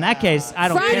 Okay, well, in that case, I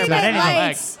don't care Friday about Night anything.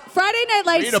 Lights. Friday Night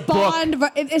Lights Read a book. spawned.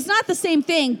 It's not the same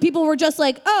thing. People were just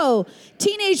like, "Oh,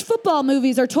 teenage football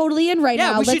movies are totally in right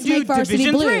Yeah, now. we Let's should do make Varsity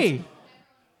Division Blues." 3.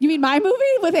 You mean my movie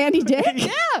with Andy Dick? Yeah.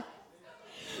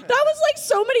 That was like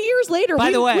so many years later.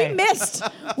 By the way-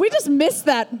 we just missed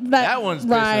that That one's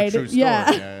based on a ride. true story. Yeah.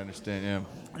 I understand. Yeah.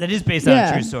 That is based on Yeah.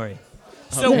 a true story.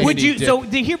 So Okay. would you? Andy So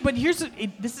the, here, but here's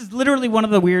this is literally one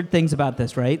of the weird things about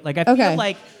this, right? Like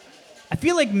I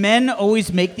feel like men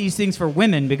always make these things for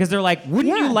women because they're like,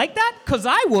 wouldn't Yeah. you like that? Because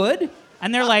I would.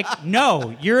 And they're like,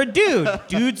 no, you're a dude.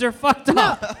 Dudes are fucked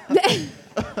up.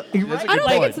 I don't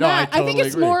think it's No, I that. I think totally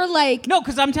it's agree. more like No,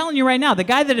 because I'm telling you right now, the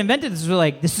guy that invented this was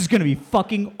like, this is going to be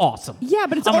fucking awesome. Yeah,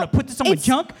 but it's I'm going all- to put this on my it's-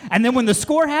 junk, and then when the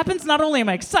score happens, not only am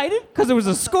I excited because there was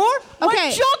a score, my Okay.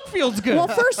 junk feels good. Well,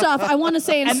 first off, I want to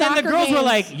say in and then soccer the girls games, were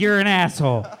like, you're an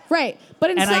asshole. right,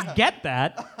 but in, And I get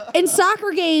that. in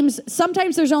soccer games,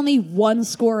 sometimes there's only one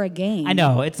score a game. I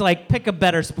know. It's like pick a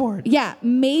better sport. Yeah,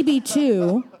 maybe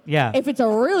two. Yeah. If it's a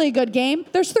really good game,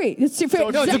 there's three. It's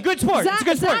No, it's a good sport. Zach, It's a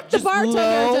good sport. Zach, the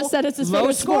bartender, just said it's his low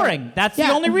favorite sport. scoring. That's Yeah.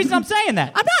 the only reason I'm saying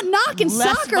that. I'm not knocking Less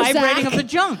soccer, vibrating Zach. of the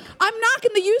junk. I'm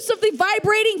knocking the use of the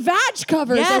vibrating vag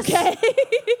covers. Yes. Okay.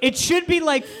 It should be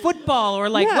like football or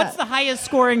like Yeah. what's the highest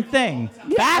scoring thing?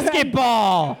 Yeah.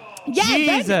 Basketball. Yeah,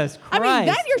 Jesus then, Christ. I mean,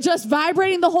 then you're just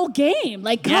vibrating the whole game.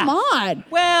 Like, come Yeah. on.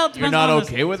 Well, depends You're not on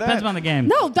okay with that? Depends on the game.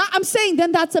 No, I'm saying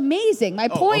then that's amazing. My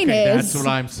Oh, point okay, is, that's what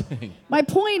I'm saying. my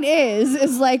point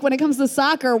is like when it comes to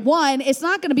soccer, one, it's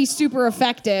not going to be super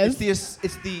effective.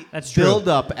 It's the That's true. build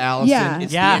up, Allison. Yeah.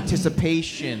 It's Yeah. the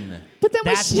anticipation. But then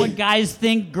That's we what guys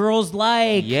think girls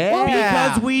like. Yeah.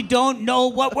 Because we don't know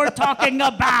what we're talking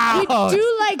about. we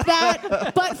do like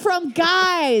that, but from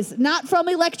guys, not from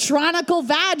electronical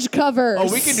vag covers.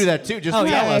 Oh, we can do that too. Just Oh,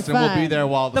 tell yeah. us, and we'll Fine. be there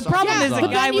while the The problem soccer is is the on.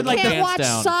 but guy then you would, like, can't dance watch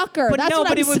down. soccer. But That's no, what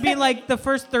but I'm it would be saying. like the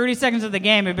first 30 seconds of the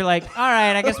game. It'd be like, all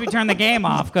right, I guess we turn the game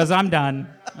off because I'm done.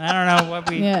 I don't know what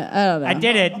we. Yeah, I don't know. I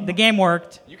did it. The game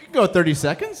worked. You can go 30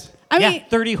 seconds. I yeah, mean,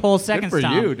 30 whole Good seconds. for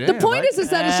Tom. you. the Damn, point right? is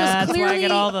that it's just That's clearly why I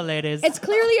get all the ladies. it's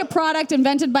clearly a product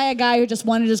invented by a guy who just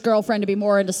wanted his girlfriend to be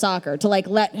more into soccer, to like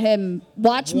let him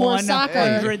watch more soccer.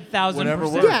 100,000%. Whatever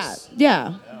Yeah, works.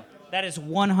 yeah. That is Well,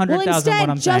 100,000 what instead,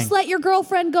 I'm just saying. let your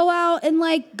girlfriend go out and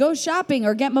like go shopping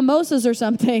or get mimosas or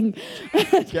something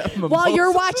while you're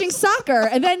mimosas. watching soccer,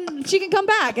 and then she can come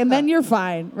back, and then you're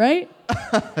fine, right?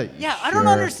 Yeah, I don't Sure.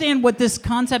 understand what this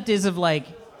concept is of like.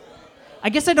 I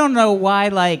guess I don't know why.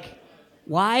 Like,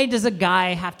 why does a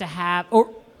guy have to have, or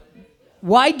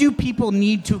why do people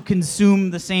need to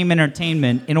consume the same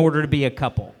entertainment in order to be a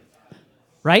couple?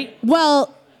 Right?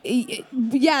 Well,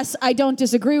 yes, I don't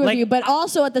disagree with Like, you, but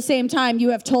also at the same time, you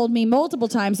have told me multiple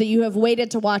times that you have waited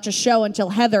to watch a show until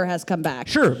Heather has come back.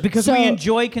 Sure, because So- we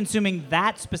enjoy consuming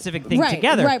that specific thing Right,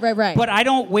 together. right. But I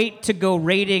don't wait to go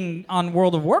raiding on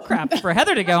World of Warcraft for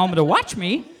Heather to get home to watch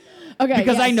me. Okay,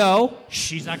 Because I yes. know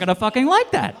she's not gonna fucking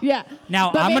like that. Yeah. Now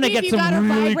But I'm gonna maybe get if you some got her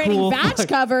really vibrating cool vag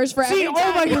covers for See, every oh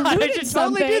time my you god, I rooted should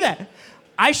totally do something. that.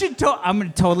 I should.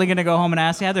 I'm totally gonna go home and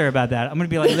ask Heather about that. I'm gonna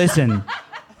be like, listen,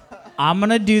 I'm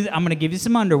gonna give you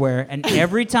some underwear, and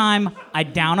every time I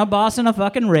down a boss in a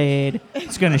fucking raid,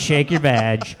 it's gonna shake your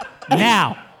vag.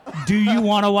 Now, do you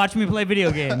want to watch me play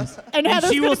video games? And And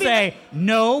Heather's she will gonna be say,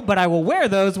 no, but I will wear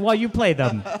those while you play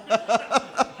them.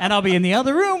 And I'll be in the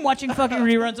other room watching fucking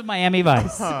reruns of Miami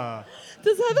Vice.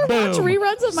 Does Heather watch Boom.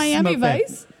 reruns of Miami Smoke that.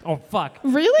 Vice? Oh, fuck.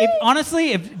 Really?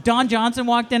 Honestly, if Don Johnson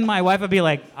walked in, my wife would be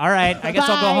like, all right, I guess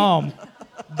I'll go Bye. home.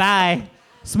 Bye.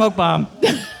 Smoke bomb.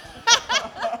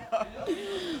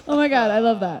 Oh my God, I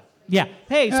love that. Yeah.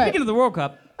 Hey, All speaking right. of the World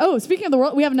Cup, Oh, speaking of the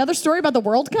world, we have another story about the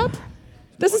World Cup.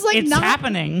 This is like it's not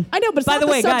happening. I know, but it's by not the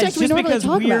the way, subject guys, we just normally because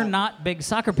talk we're about. not big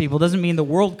soccer people doesn't mean the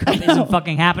World Cup isn't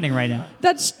fucking happening right now.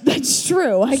 That's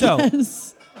true, I So-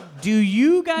 guess. Do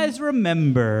you guys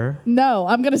remember No,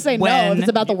 I'm gonna say no when if it's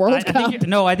about the World I think Cup.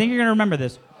 I think you're gonna remember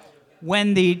this.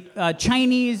 When the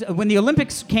when the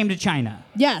Olympics came to China,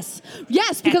 Yes,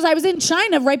 because I was in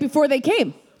China right before they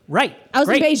came. right? I was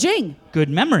Great. in Beijing. Good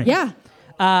memory. Yeah.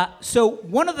 So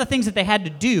one of the things that they had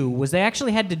to do was they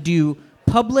actually had to do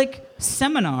public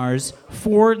seminars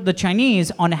for the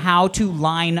Chinese on how to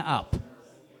line up.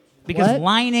 Because What?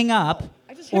 lining up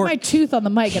I just hit or my tooth on the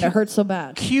mic and it hurts so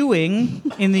bad.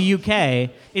 queuing in the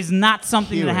UK is not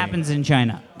something that Queuing. happens in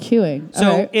China. Queuing.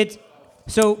 So All right.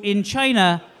 so in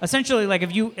China, essentially, like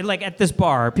if you like at this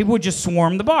bar, people would just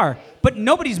swarm the bar, but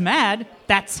nobody's mad.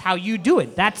 That's how you do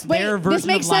it. That's their this version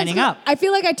makes of lining sense. up. I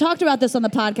feel like I talked about this on the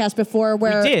podcast before,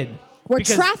 where did, where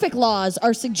because- traffic laws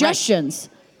are suggestions.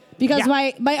 because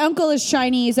Yeah. my uncle is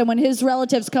Chinese, and when his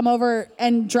relatives come over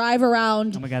and drive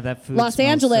around Oh my God, that food Los smells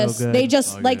Angeles, so good. they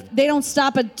just they don't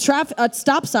stop at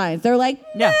stop signs. They're like,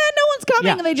 Yeah. no one's coming,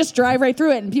 Yeah. and they just drive right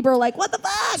through it, and people are like, what the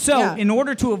fuck? So, Yeah. in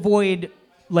order to avoid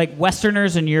like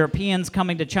Westerners and Europeans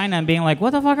coming to China and being like, what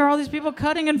the fuck are all these people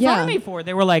cutting in front of Yeah. me for?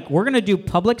 They were like, we're going to do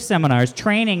public seminars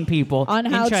training people On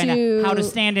in how China to- how to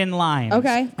stand in lines.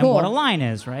 Okay, And cool. what a line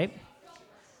is, right?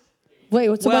 Wait,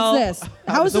 so Well, what's this?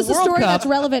 How is the this a World story Cup- that's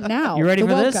relevant now? You ready the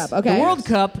for World this? Cup. Okay. The World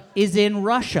Cup is in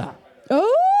Russia.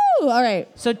 Oh, all right.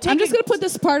 So I'm take just a- going to put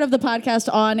this part of the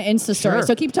podcast on Insta story. Sure.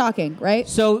 So keep talking, right?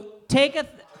 So take a.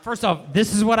 First off,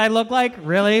 this is what I look like.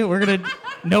 Really? We're gonna.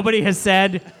 Nobody has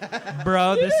said,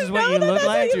 bro. This is what you know look that's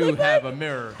like. what you To look like? have a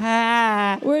mirror.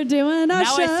 Ah. We're doing our Now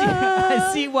show. I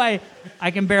see why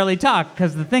I can barely talk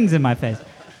because the thing's in my face.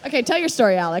 Okay, tell your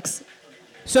story, Alex.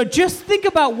 So just think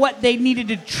about what they needed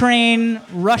to train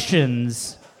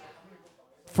Russians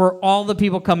for all the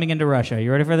people coming into Russia.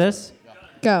 You ready for this?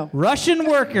 Go. Russian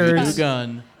workers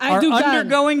Gun. I are do gun.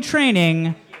 undergoing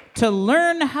training to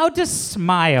learn how to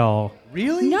smile.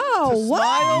 Really? No, To what?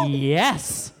 smile?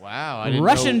 Yes. Wow, I didn't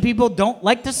Russian know. people don't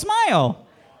like to smile,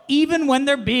 even when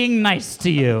they're being nice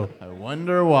to you. I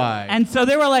wonder why. And so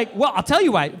they were like, well, I'll tell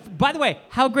you why. By the way,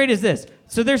 how great is this?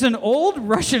 So there's an old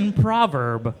Russian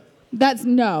proverb. That's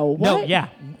no. What? No, yeah.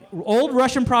 Old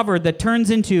Russian proverb that turns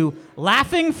into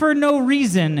laughing for no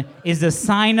reason is a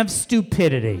sign of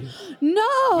stupidity.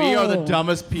 No. we are the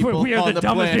dumbest people We are on the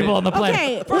dumbest planet. people on the planet.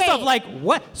 Okay, First off, wait. like,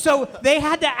 what? So they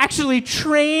had to actually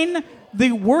train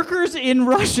the workers in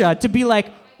Russia to be like,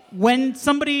 when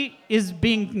somebody is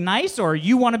being nice or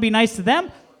you want to be nice to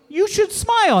them, you should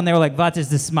smile. And they were like, what is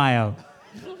the smile?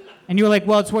 And you were like,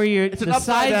 well, it's where you an the sides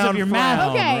upside-down of your frown,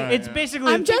 mouth. Okay. right, It's yeah. basically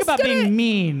I'm think just about gonna- being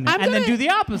mean I'm and then gonna- do the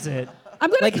opposite. I'm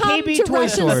going Like to come KB to toy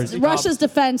stores. Russia's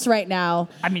defense right now.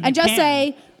 I mean, and you just can.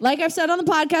 say, like I've said on the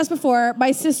podcast before,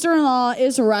 my sister-in-law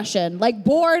is Russian, like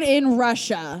born in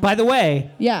Russia. By the way,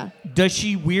 Yeah. does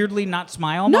she weirdly not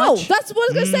smile No, much? that's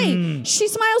what I was going to say. She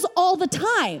smiles all the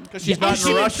time. Because she's Yeah, not she's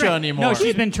in been Russia trained. anymore. No,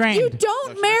 she's been trained. You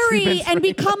don't marry and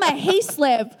become a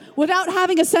hayslip without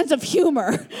having a sense of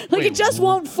humor. Like, Wait, it just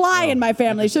won't fly in my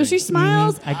family. So she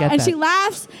smiles I get and that. she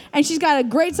laughs and she's got a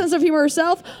great sense of humor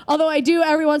herself. Although I do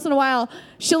every once in a while,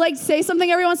 she'll like say something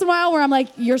every once in a while where I'm like,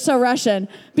 you're so Russian.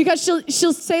 Because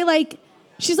she'll say like,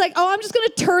 she's like, oh, I'm just going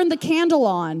to turn the candle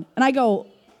on. And I go,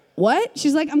 what?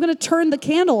 She's like, I'm going to turn the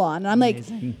candle on. And I'm like,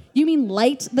 you mean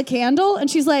light the candle? And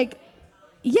she's like,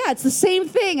 yeah, it's the same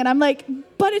thing. And I'm like,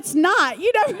 but it's not.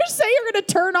 You never say you're going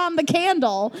to turn on the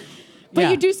candle. But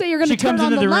Yeah. you do say you're going to She turn comes on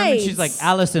into the the room lights. and she's like,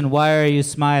 Allison, why are you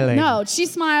smiling? No, she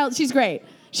smiled. She's great.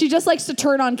 She just likes to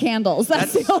turn on candles.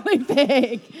 That's the only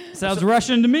thing. Sounds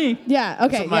Russian to me. Yeah,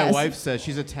 okay, That's what my yes. wife says.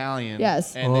 She's Italian.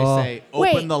 Yes. And Oh. they say, open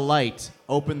Wait. the light,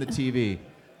 open the TV.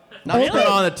 Not Really? turn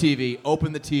on the TV,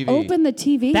 open the TV. Open the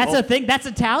TV. That's a thing? That's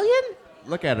Italian?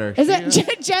 Look at her. Is She-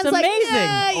 it Jen's like, amazing.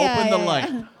 yeah, yeah, Open the yeah.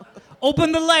 light.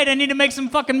 Open the light. I need to make some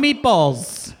fucking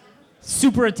meatballs.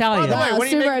 Super By Italian. the way, Wow, when are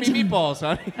you super making me meatballs,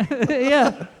 honey?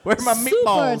 Yeah. Where are my Super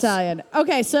meatballs? Italian.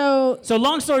 Okay, so So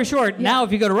long story short, now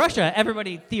if you go to Russia,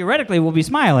 everybody theoretically will be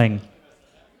smiling,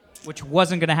 which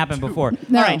wasn't going to happen before.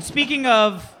 No. All right. Speaking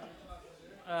of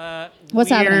what's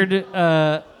weird,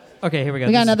 happening? Okay, here we go.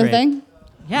 We got This is another great. thing?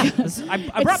 Yeah.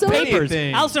 I brought so- papers.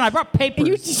 Anything. Allison, I brought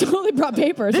papers. You totally brought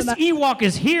papers. This and that- Ewok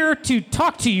is here to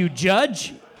talk to you,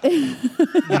 Judge. I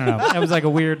don't know. That was like a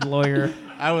weird lawyer.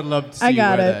 I would love to see I you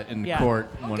got wear it. that in Yeah. court.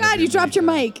 one of God, you these dropped your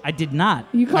days. mic. I did not.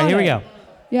 You All right, here we caught go.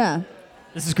 Yeah.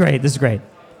 This is great. This is great.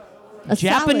 A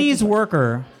Japanese salad.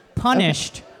 worker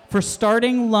punished for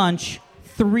starting lunch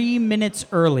 3 minutes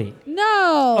early.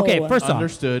 No. Okay, first off,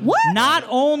 Understood. What? not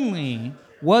only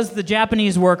was the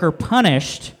Japanese worker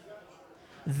punished,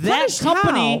 that Punished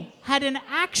company had an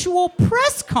actual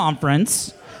press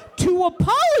conference to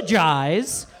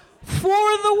apologize for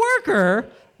the worker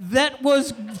that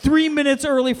was 3 minutes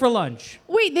early for lunch.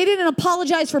 Wait, they didn't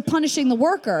apologize for punishing the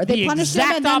worker. They The punished him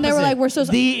exact and then they were opposite. like, we're so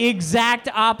sorry. The exact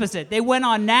opposite. They went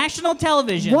on national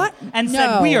television What? and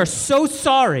said, No. "We are so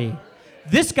sorry.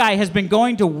 This guy has been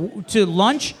going to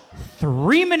lunch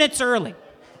 3 minutes early,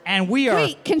 and we are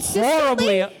Wait,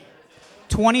 consistently?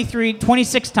 horribly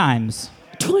 26 times."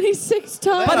 26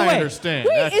 times. By the I way- understand.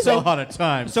 Wait, That's is a it- lot of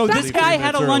time. So to this leave guy 3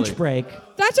 had a minutes lunch early. break.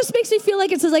 That just makes me feel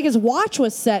like it's like his watch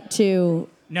was set to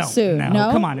No, soon. no,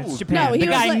 come on, it's Japan. No, he the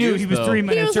was guy like- knew he was 3 He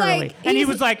minutes was like- early, and he he's-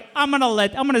 was like, "I'm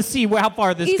gonna see how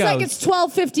far this He's goes." like, it's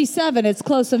 12:57. It's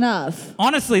close enough.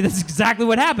 Honestly, this is exactly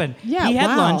what happened. Yeah, he had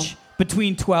wow. lunch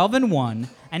between 12 and 1,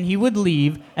 and he would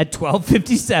leave at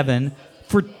 12:57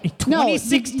 for No,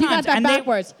 26 you times. got that and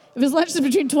backwards. If his lunch is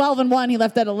between 12 and 1, he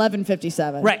left at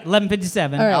 11:57. Right,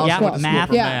 11:57. All right, yeah, cool. with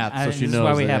math. Yeah. Math, so This she is knows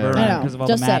why we that, have her yeah. I around know. because of all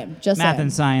Just the math, saying, just math saying.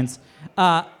 and science.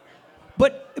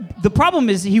 But the problem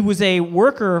is he was a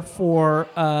worker for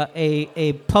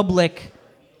a public,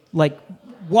 like,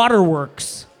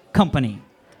 waterworks company.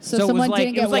 So it was someone like,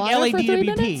 didn't it get was like water for 3 LADWP.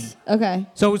 minutes? Okay.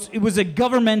 So it was a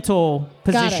governmental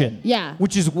position. Yeah.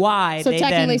 Which is why So they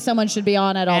technically then, someone should be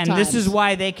on at all and times. this is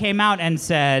why they came out and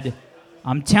said,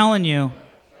 I'm telling you,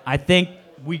 I think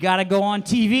we got to go on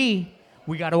TV.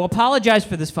 We got to apologize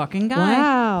for this fucking guy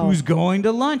Wow. who's going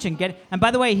to lunch and get. And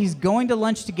by the way, he's going to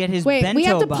lunch to get his Wait, bento we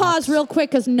have to box. pause real quick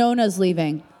because Nona's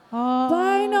leaving.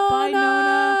 Bye, Nona. bye,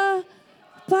 Nona.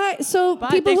 Bye. So Bye,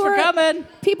 people thanks who for are coming.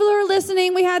 people who are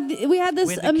listening, we had this We had the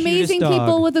cutest amazing dog.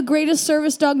 people with the greatest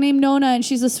service dog named Nona, and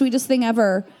she's the sweetest thing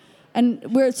ever. And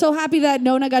we're so happy that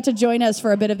Nona got to join us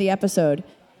for a bit of the episode.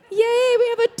 Yay! We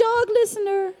have a dog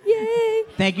listener. Yay!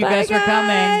 Thank you Bye, guys for coming.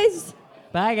 guys.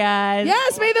 Bye, guys.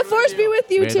 Yes, may the force be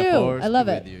with you May the too. force I love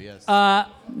be it. with you, yes.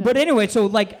 But anyway, so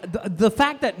like the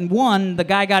fact that one, the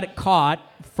guy got caught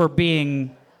for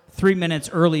being 3 minutes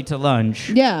early to lunch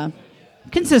Yeah.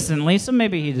 consistently, so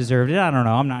maybe he deserved it. I don't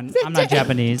know. I'm not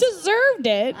Japanese. Deserved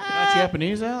it. Not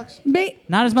Japanese, Alex?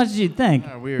 Not as much as you'd think.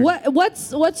 Weird.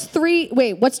 What's 3?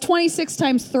 Wait, what's 26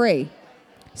 times 3?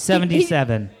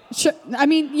 77. Sure. I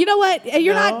mean, you know what?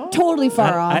 You're not totally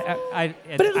far off. I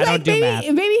But don't like do math.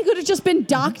 maybe he could have just been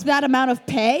docked that amount of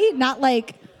pay, not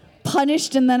like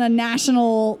punished and then a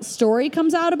national story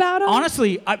comes out about him.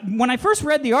 Honestly, when I first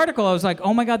read the article, I was like,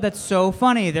 oh my God, that's so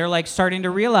funny. They're like starting to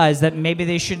realize that maybe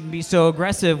they shouldn't be so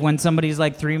aggressive when somebody's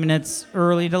like 3 minutes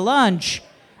early to lunch.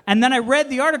 And then I read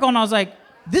the article and I was like,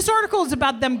 this article is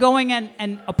about them going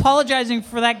and apologizing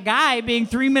for that guy being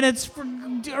 3 minutes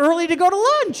early to go to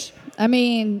lunch. I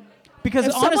mean, Because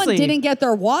if honestly, someone didn't get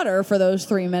their water for those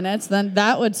 3 minutes, then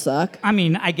that would suck. I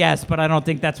mean, I guess, but I don't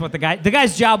think that's what the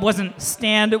guy's job wasn't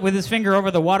stand with his finger over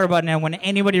the water button and when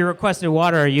anybody requested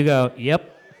water, you go,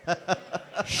 yep,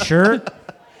 sure.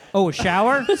 Oh, a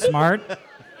shower? Smart.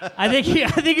 I think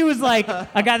he was like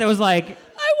a guy that was like,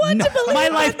 I want "No, to believe my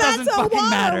that life that's doesn't how fucking water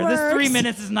matter. This 3 works."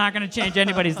 minutes is not going to change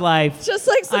anybody's life." Just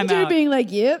like some I'm dude out. being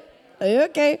like, "Yep,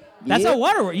 okay." That's yep. how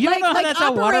water works. You don't know how that's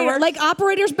how water works? Like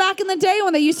operators back in the day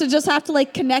when they used to just have to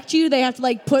like connect you, they have to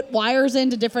like put wires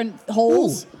into different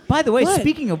holes. By the way, What?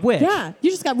 speaking of which, Yeah, you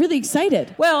just got really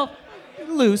excited. well,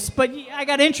 loose, but I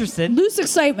got interested. Loose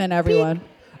excitement, everyone.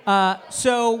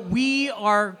 So we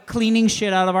are cleaning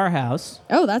shit out of our house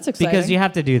Oh, that's exciting. because you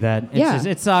have to do that. It's Yeah. just,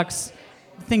 it sucks.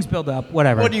 Things build up.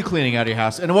 Whatever. What are you cleaning out of your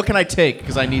house? And what can I take?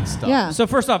 Because I need stuff. Yeah. So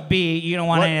first off, B, you don't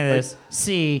want What? any of this.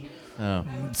 C, Oh.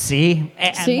 C,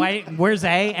 and C? why, where's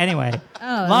A? Anyway,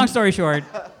 Oh. long story short,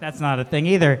 that's not a thing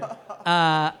either.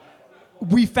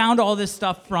 We found all this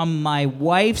stuff from my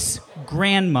wife's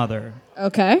grandmother,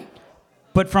 Okay.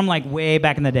 but from like way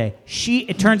back in the day.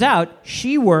 It turns out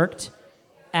she worked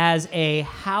as a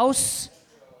house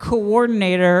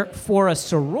coordinator for a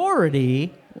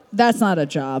sorority. That's not a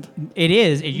job. It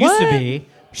is. It used to What? be.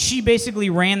 She basically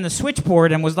ran the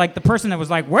switchboard and was like the person that was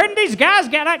like, "Where did these guys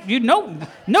get out?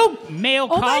 No male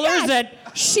Oh my callers gosh. at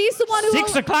She's the one who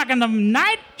 6 o'clock in the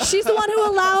night." She's the one who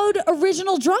allowed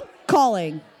original drunk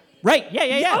calling. Right?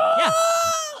 Yeah.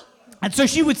 And so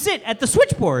she would sit at the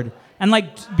switchboard and like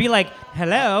be like,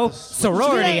 "Hello,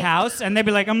 sorority like- house," and they'd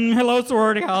be like, "Hello,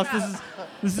 sorority house.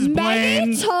 This is Blaine."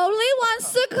 Maggie totally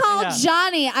wants to call Yeah.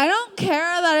 Johnny. I don't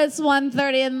care that it's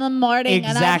 1:30 in the morning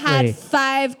and I've Exactly. had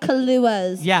 5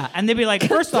 Kahlúas. Yeah, and they'd be like,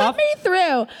 first Put off, me through.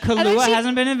 And then Kahlua she-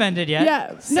 hasn't been invented yet.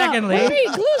 Yeah. Secondly, no, maybe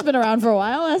Kahlúa's been around for a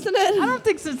while, hasn't it? I don't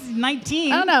think since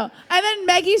 19. I don't know. And then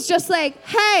Maggie's just like,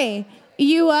 "Hey,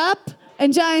 you up?"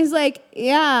 And Johnny's like,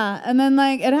 "Yeah." And then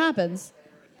like it happens.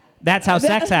 That's how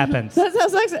sex happens. That's how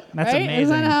sex. That's right? amazing. Is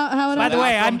that how it By the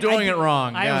way, I'm doing it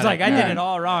wrong. I Got was it. like, I did it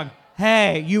all wrong.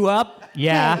 Hey, you up?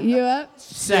 Yeah. Hey, you up?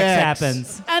 Sex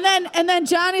happens. And then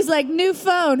Johnny's like, "New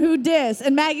phone, who dis?"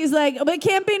 And Maggie's like, "But it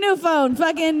can't be new phone.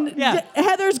 Fucking Yeah.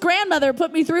 Heather's grandmother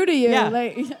put me through to you." Yeah.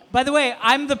 Like, By the way,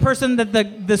 I'm the person that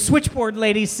the switchboard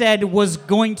lady said was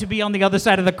going to be on the other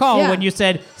side of the call Yeah. when you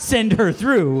said send her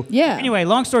through. Yeah. Anyway,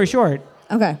 long story short,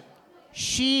 okay.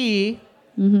 she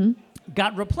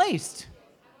got replaced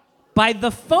by the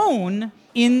phone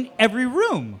in every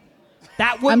room.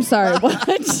 That was I'm sorry.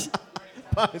 What?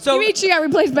 so You mean she got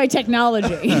replaced by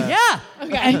technology? yeah.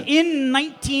 Okay. And in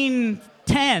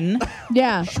 1910,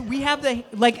 Yeah. we have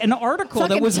an article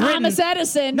Fucking that was Thomas written.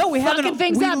 Edison. No, we have fucking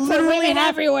things we up for literally women have,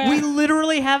 everywhere. We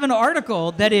literally have an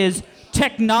article that is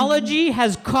technology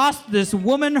has cost this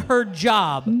woman her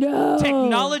job. No.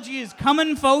 Technology is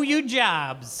coming for you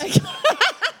jobs.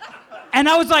 And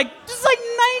I was like, this is like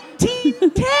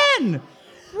 1910.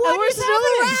 What we're is still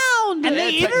happening? around. And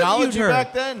They they had technology interviewed her.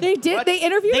 back then. They did. What? They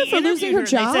interviewed her for losing her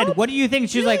job. They said, "What do you think?"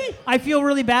 She was like, "I feel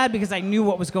really bad because I knew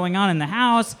what was going on in the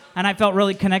house, and I felt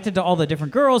really connected to all the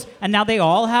different girls. And now they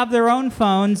all have their own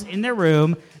phones in their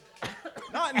room.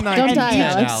 Not in Don't 1910, die,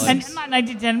 Alex. Alex. And not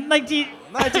 1910,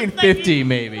 1950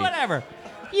 maybe. whatever.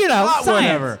 You know, Not science.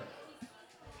 whatever.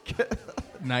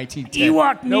 1910.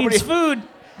 Ewok Nobody- needs food.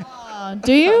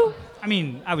 Do you? I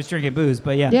mean, I was drinking booze,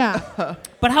 but yeah. Yeah.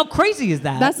 But how crazy is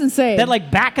that? That's insane. That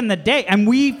like back in the day, and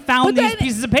we found But these then-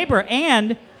 pieces of paper,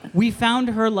 and we found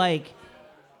her like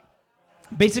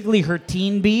basically her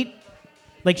teen beat.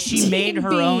 Like she Teen made her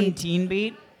beat. own teen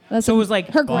beat. That's So it was like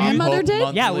her grandmother Hope did.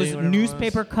 Monthly, yeah, it was whatever it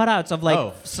newspaper cutouts of like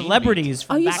Oh, celebrities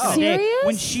from Are you back in the day serious?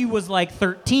 when she was like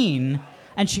 13,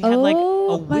 and she had like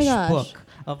Oh, a my wish gosh. book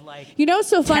of like You know, what's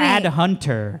so funny. Tad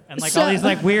Hunter and like So- all these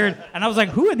like weird. And I was like,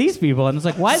 who are these people? And it's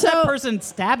like, why is that So, person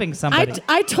stabbing somebody?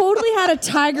 I totally had a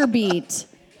tiger beat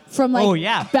from like Oh,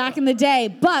 yeah. back in the day,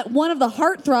 but one of the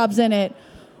heartthrobs in it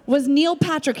was Neil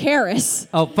Patrick Harris.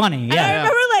 oh, funny. And Yeah. I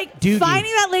remember like Doogie.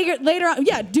 finding that later on.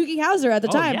 Yeah, Doogie Howser at the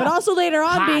Oh, time, yeah. but also later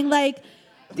on Hot. being like,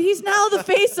 he's now the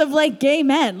face of like gay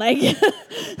men. Like,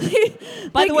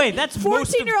 By the way, that's most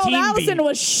of 14-year-old Teen Allison Beat.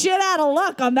 was shit out of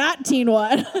luck on that teen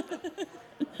one.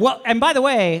 Well, and by the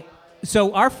way,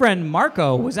 so our friend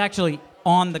Marco was actually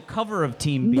on the cover of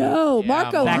Team Beat. No, Yeah,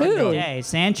 Marco Back in the who? day,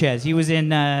 Sanchez. He was in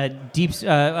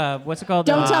what's it called?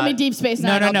 Don't tell me Deep Space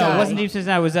Nine. No, I'll it die. wasn't Deep Space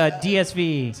Nine. It was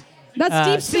DSV. That's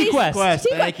Deep Space. Sequest. Quest,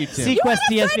 thank you, Tim. You had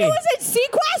Sequest a friend DSV. who was in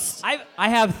Sequest? I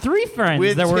have 3 friends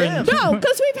With that were in. Tim. No,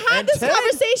 because we've had And this Ted.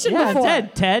 conversation Yeah, before.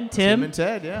 Tim. Tim and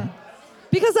Ted, yeah.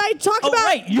 Because I talked Oh, about.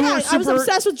 right, you were I was super-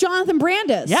 obsessed with Jonathan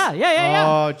Brandis. Yeah.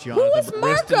 Oh, Jonathan. Who was rest in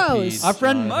Marcos? peace, Our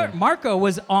friend Jonathan. Marco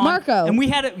was on. Marco. And we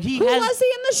had Who was he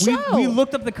in the show? We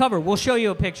looked up the cover. We'll show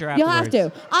you a picture You'll afterwards.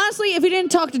 have to. Honestly, if he didn't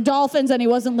talk to dolphins and he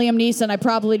wasn't Liam Neeson, I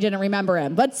probably didn't remember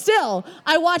him. But still,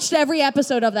 I watched every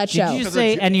episode of that show. Did you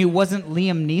say, and he wasn't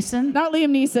Liam Neeson? Not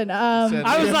Liam Neeson. Said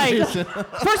I was Liam like,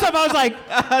 Neeson. first off, I was like,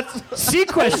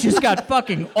 Sequest just got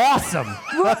fucking awesome.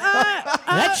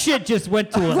 That shit just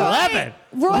went to 11.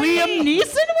 Liam Neeson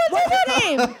was What's her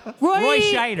name? Roy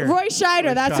Scheider. Roy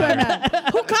Scheider, that's who I meant.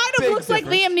 Who kind of Big looks like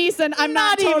difference. Liam Neeson. I'm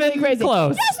not, Not totally even crazy.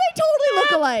 close. Yes, they totally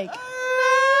look alike.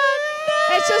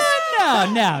 It's just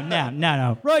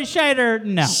No. Roy Scheider,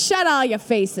 no. shut all your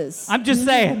faces. I'm just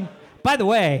saying. By the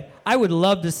way, I would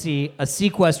love to see a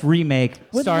Sequest remake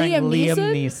With starring Liam Liam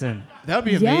Neeson? Neeson. That would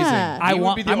be amazing. Yeah. I He would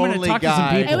want- be the I'm gonna only talk to some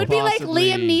guy people. It would be like possibly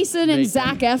Liam Neeson and making-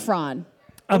 Zac Efron.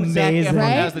 Zac Amazing. Efron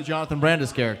Right? as the Jonathan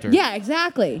Brandis character. Yeah,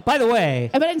 exactly. By the way,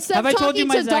 But instead have of I told you talking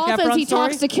my to Zac dolphins, Efron he story?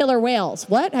 talks to killer whales.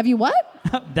 What? Have you what?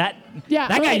 that Yeah,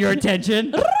 that got right. your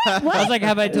attention. I was like,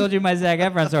 have I told you my Zac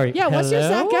Efron story? Yeah, what's your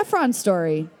Hello? Zac Efron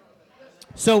story?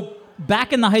 So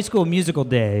back in the High School Musical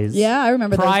days. Yeah, I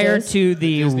remember those Prior days. to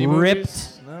the Disney ripped,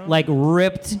 movies? No?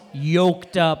 ripped,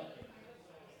 yoked up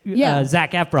Yeah.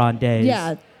 Zac Efron days.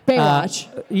 Yeah, Baywatch.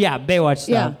 Yeah, Baywatch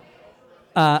stuff.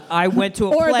 I went to a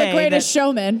Or play The Greatest that,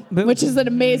 Showman, which is an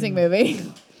amazing movie.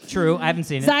 True, I haven't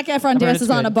seen it. Zac Efron I've heard dances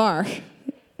it's on good. a bar.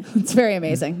 It's very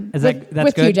amazing. Is that- with, that's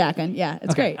with Hugh good? Jackman. Yeah,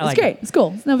 it's Okay, great. I like It's great. it. It's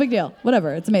cool. It's no big deal.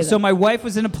 Whatever. It's amazing. So my wife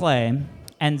was in a play,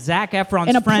 and Zac Efron's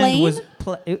In a friend plane? was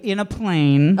in a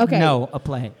plane. Okay. No, a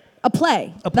play. a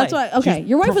play. A play. That's what. Okay, She's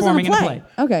your wife was in a performing in a play.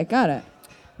 Okay, got it.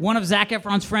 One of Zac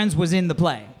Efron's friends was in the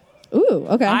play. Ooh,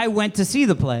 okay. I went to see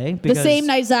the play the because same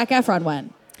night Zac Efron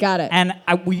went. Got it. and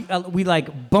we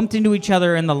like bumped into each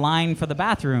other in the line for the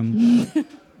bathroom.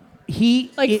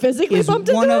 He Like, physically is bumped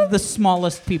into one him? of the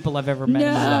smallest people I've ever met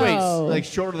in my No. life. Wait, Oh. like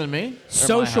shorter than me? Or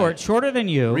So my short, height? shorter than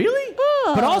you. Really?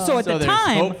 But also at So the there's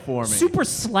time, hope for me. super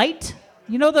slight.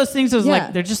 You know those things? That was Yeah.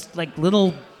 like they're just like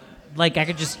little, like I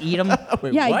could just eat them.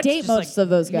 Wait, yeah, I what? date Just most like- of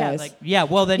those guys. Yeah,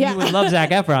 well then Yeah. you would love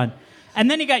Zac Efron. And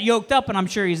then he got yoked up, and I'm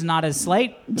sure he's not as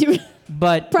slight.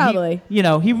 But Probably.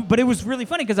 but it was really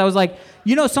funny because I was like,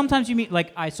 sometimes you meet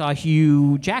like I saw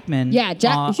Hugh Jackman. yeah,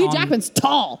 Hugh on- Jackman's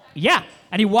tall. Yeah,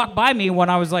 and he walked by me when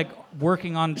I was like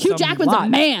working on. Hugh some Jackman's a lot.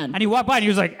 man. And he walked by and he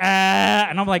was like,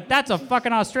 and I'm like, that's a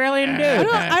fucking Australian dude.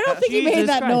 I don't think he made Jesus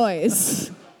that Christ.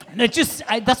 noise. And it just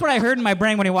that's what I heard in my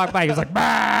brain when he walked by. He was like,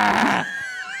 bah!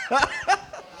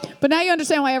 But now you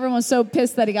understand why everyone's so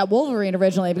pissed that he got Wolverine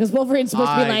originally, because Wolverine's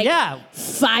supposed to be like yeah.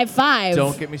 5'5".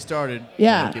 Don't get me started.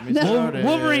 Yeah. Don't get me No. started.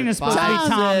 Wolverine is supposed to be 5'6".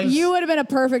 Tom. You would have been a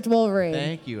perfect Wolverine.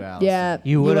 Thank you, Alex. Yeah,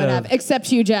 You would would've. have, except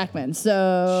Hugh Jackman.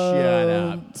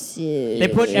 So They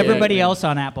put everybody else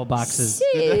on Apple boxes.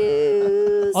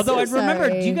 Although I'd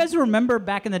remember, do you guys remember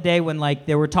back in the day when like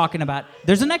they were talking about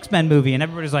there's an X-Men movie and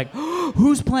everybody's like,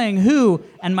 who's playing who?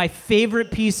 And my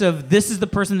favorite piece of this is the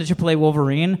person that should play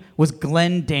Wolverine was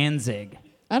Glenn Danzig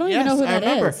I don't even know who that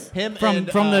remember is. him from and,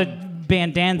 the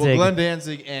band Danzig. well, Glenn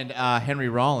Danzig and Henry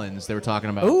Rollins. They were talking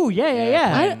about. Oh,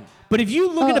 yeah. But if you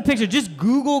look at the picture, just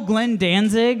Google Glenn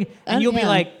Danzig, and you'll be yeah.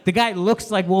 like, the guy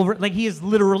looks like Wolverine. Like, he is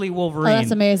literally Wolverine. Oh,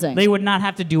 that's amazing. They would not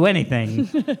have to do anything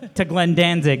to Glenn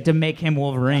Danzig to make him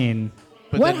Wolverine.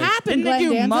 But What then they- happened, Didn't they Glenn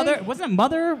do Danzig? Mother? Wasn't it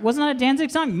Mother? Wasn't that a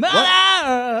Danzig song?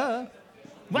 Mother!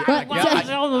 What? I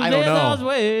don't know.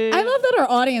 I love that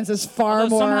our audience is far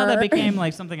more. Somehow that became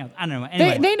like something else. I don't know.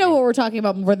 Anyway. They know what we're talking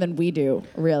about more than we do,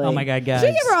 really. Oh my God, guys.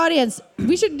 Speaking of our audience,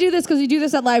 we should do this because we do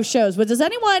this at live shows. But does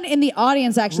anyone in the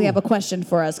audience actually have a question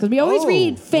for us? Because we always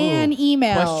read fan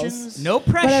emails. Questions? No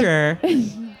pressure.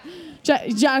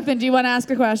 Jonathan, do you want to ask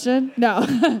a question?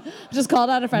 No. Just called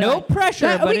out a friend. No pressure,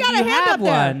 Yeah, but we if got you a hand have up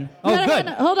there. one- We Oh, got a good. hand-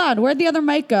 hold on. Where'd the other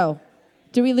mic go?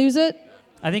 Did we lose it?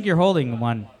 I think you're holding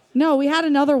one. No, we had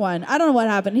another one. I don't know what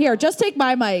happened. Here, just take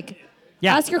my mic.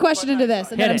 Yeah. Ask your question into this,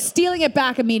 and Hit then I'm it. stealing it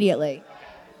back immediately.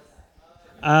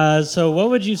 So what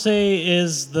would you say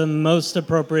is the most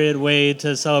appropriate way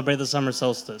to celebrate the summer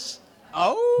solstice?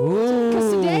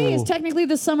 Because today is technically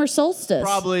the summer solstice.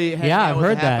 Probably. hanging Yeah, out I've with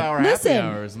heard half that. Hour Listen, happy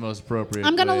hour is the most appropriate.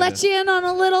 I'm going to way let you in on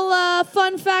a little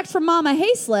fun fact from Mama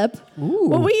Hayslip.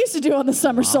 What we used to do on the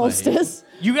summer solstice.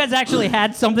 You guys actually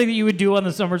had something that you would do on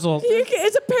the summer solstice?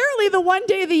 It's apparently the one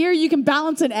day of the year you can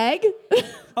balance an egg.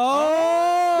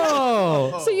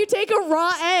 Oh! So you take a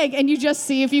raw egg and you just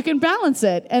see if you can balance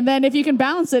it. And then if you can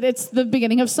balance it, it's the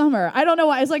beginning of summer. I don't know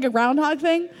why. It's like a groundhog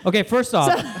thing. Okay, first off,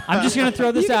 I'm just going to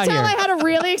throw this You out can tell here. I had a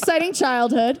really exciting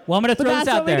childhood. Well, I'm going to but throw this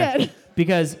that's out what we there. did.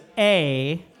 Because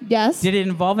A, Yes. did it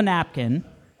involve a napkin?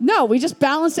 No, we just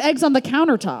balanced eggs on the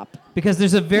countertop. Because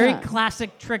there's a very Yeah.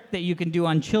 classic trick that you can do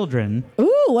on children,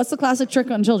 Ooh, what's the classic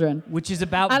trick on children? which is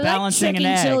about I like balancing an tricking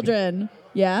egg. children.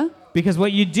 Yeah. Because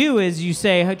what you do is you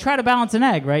say, hey, try to balance an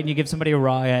egg, right? And you give somebody a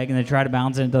raw egg and they try to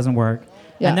balance it and it doesn't work.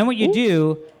 Yeah. And then what you Ooh.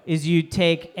 do is you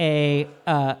take a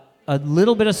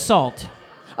little bit of salt.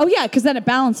 Oh yeah, because then it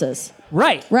balances.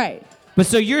 Right. Right. But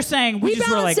so you're saying we just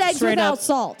were balanced like eggs straight without up.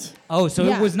 salt. Oh, so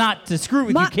Yeah. it was not to screw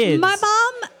with you kids. My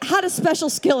mom had a special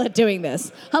skill at doing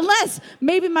this. Unless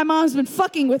maybe my mom's been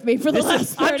fucking with me for the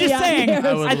last 30 I'm just odd saying. years.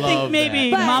 I would I think love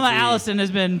maybe that. But- Mama Allison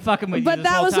has been fucking with But you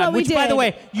this that whole was time. what we Which, by the did.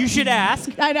 way, you should ask.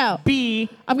 I know. B,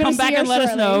 I'm gonna come see back her and let us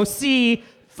shortly. know. C,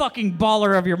 fucking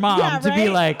baller of your mom Yeah, to be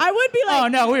right? like. I would be like- Oh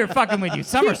no, we were fucking with you.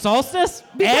 Summer solstice.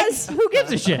 Because- Eggs? Who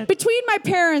gives a shit? Between my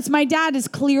parents, my dad is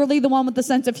clearly the one with the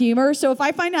sense of humor. So if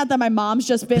I find out that my mom's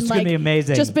just been This is gonna like be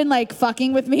amazing. just been like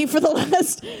fucking with me for the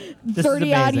last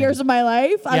 30 odd amazing. years of my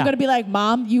life, I'm Yeah. gonna be like,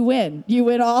 Mom, you win. You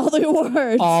win all the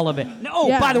awards. All of it. No.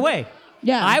 Yeah. By the way.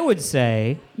 Yeah. I would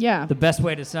say. Yeah. The best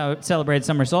way to celebrate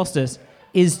summer solstice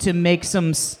is to make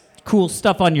some cool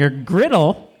stuff on your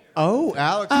griddle. Oh,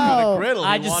 Alex, you got Oh. a griddle.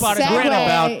 I He just wants bought a to talk griddle.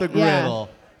 about the Yeah. griddle.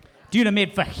 Dude, I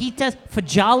made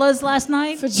fajitas last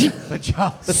night.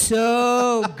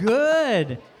 So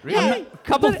good. Really?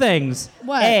 Couple things.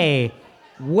 What? A,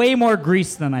 way more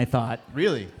grease than I thought.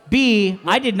 Really? B,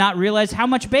 I did not realize how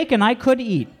much bacon I could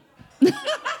eat.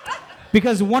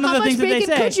 Because one of How the much things that they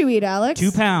bacon say, could you eat, Alex?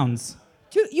 2 pounds.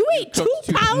 You ate cooked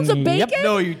 2 two- pounds of Yep. bacon?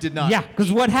 No, you did not. Yeah,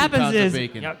 because what Eat 2 happens pounds of is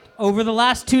bacon. over the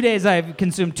last 2 days I've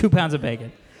consumed 2 pounds of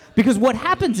bacon. Because what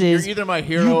happens is You're either my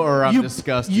hero or I'm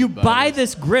disgusted You by buy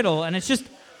this. this griddle and it's just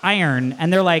iron,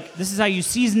 and they're like, "This is how you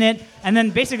season it." And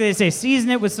then basically they say, "Season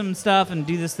it with some stuff and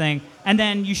do this thing," and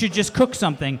then you should just cook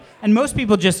something. And most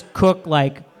people just cook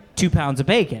like 2 pounds of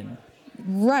bacon.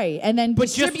 Right, and then But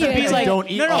just to distribute be it like, to don't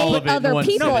eat no, no, all but of it in other one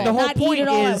people. No, but the whole not point eat it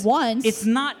all is at once. it's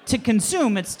not to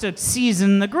consume; it's to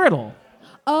season the griddle.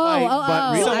 Right,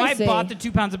 but really- So I I see. bought the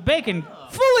 2 pounds of bacon,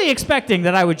 fully expecting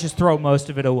that I would just throw most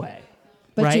of it away.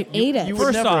 But right? you ate it. You would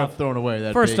First never off- have thrown away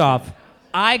that First bacon. off,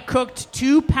 I cooked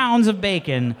 2 pounds of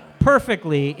bacon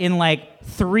perfectly in like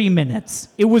 3 minutes.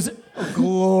 It was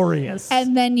glorious.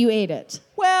 And then you ate it.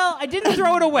 well, I didn't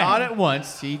throw it away. Not at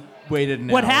once. He waited an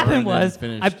What hour happened and then was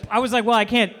finished. I was like, well, I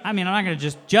can't. I mean, I'm not going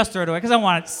to just throw it away because I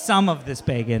wanted some of this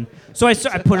bacon. So I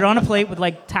put it on a plate with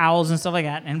like towels and stuff like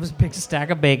that, and it was a big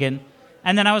stack of bacon.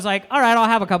 And then I was like, all right, I'll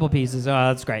have a couple pieces. Oh,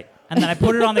 that's great. And then I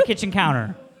put it on the kitchen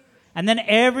counter. And then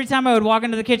every time I would walk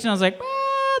into the kitchen, I was like,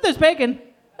 there's bacon.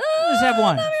 I'll just have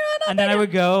one. And then I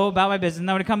would go about my business,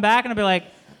 and I would come back and I'd be like,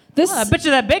 This I bet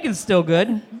you that bacon's still good.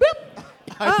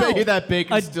 I bet Oh. you that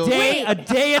bacon's A still day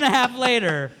and a half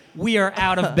later, we are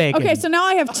out of bacon. Okay, so now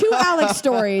I have 2 Alex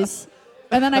stories,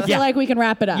 and then I feel Yeah. like we can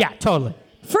wrap it up. yeah, totally.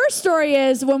 First story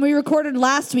is when we recorded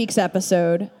last week's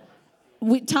episode,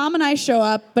 Tom and I show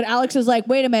up, but Alex is like,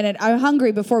 wait a minute, I'm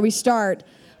hungry before we start.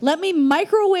 let me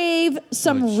microwave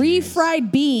some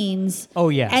refried beans. Oh,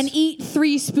 yes. And eat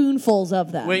 3 spoonfuls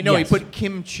of them. Wait, no, Yes. he put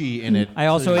kimchi in it. I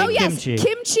also Oh ate yes,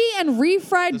 kimchi. and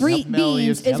refried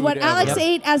beans is what Alex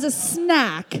ate as a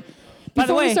snack. By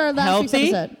the before we way, started last week's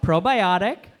healthy, episode.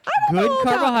 probiotic, I don't good know about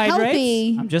carbohydrates.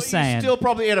 healthy. I'm just You saying. still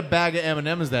probably ate a bag of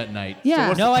M&Ms that night. Yeah. So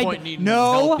what's no, the point needing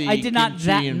no, healthy I did not. kimchi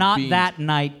That and not beans? that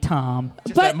night, Tom.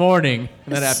 Just But- that morning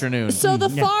and that afternoon. So the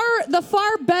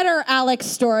far better Alex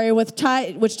story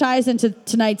which ties into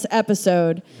tonight's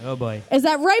episode Oh boy. is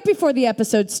that right before the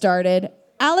episode started,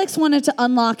 Alex wanted to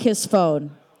unlock his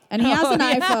phone. And he has an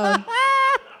iPhone.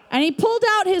 And he pulled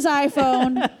out his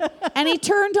iPhone and he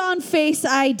turned on Face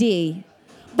ID.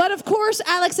 But of course,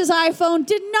 Alex's iPhone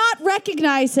did not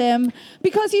recognize him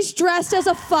because he's dressed as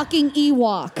a fucking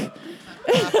Ewok.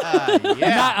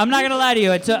 I'm not gonna lie to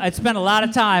you. I spent a lot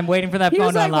of time waiting for that He phone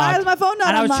was to like, unlock. "Why is my phone not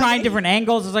And I was unlocking?" trying different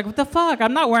angles. I was like, what the fuck?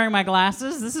 I'm not wearing my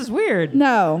glasses. This is weird.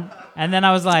 No. And then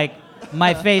I was like,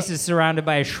 my face is surrounded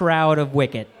by a shroud of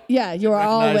Wicket. Yeah, you are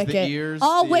all Recognize the Wicket. ears,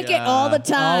 all the, Wicket all the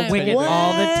time. All Wicket all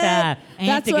the What? time.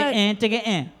 That's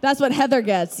that's what Heather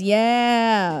gets.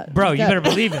 Yeah. Bro, you Okay. better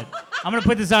believe it. I'm gonna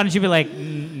put this on and she'll be like,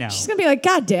 no, She's going to be like,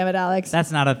 God damn it, Alex.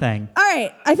 that's not a thing. All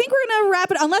right, I think we're going to wrap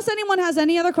it, unless anyone has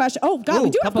any other questions. Oh, God, Ooh, we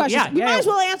do have couple- questions. yeah, we yeah. might as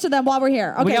well answer them while we're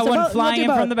here. Okay, We got so one we'll flying do in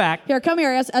from both. the back. Here, come here.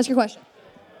 Ask your question.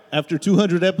 After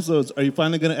 200 episodes, are you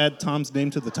finally going to add Tom's name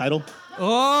to the title?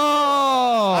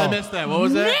 Oh, I missed that. What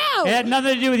was that? No! It had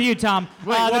nothing to do with you, Tom.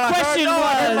 Wait, the what? I heard- question no,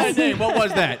 I heard my was. name. What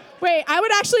was that? Wait, I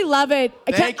would actually love it.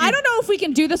 Thank you. I don't know if we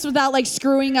can do this without like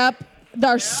screwing up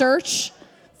our search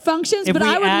functions, If but we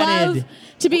I would added- love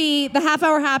to be the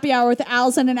half-hour happy hour with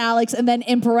Allison and Alex, and then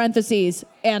in parentheses,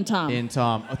 and Tom. In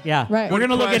Tom. Yeah, Right. we're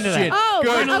gonna look into that. Question. Oh, Good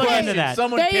we're gonna look question. into that.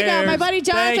 Someone There you go. My cares. buddy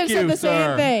Jonathan Thank said you, the same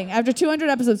sir. thing. After 200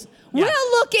 episodes, Yeah.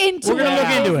 we'll look into We're gonna it. look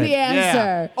into is it. the answer.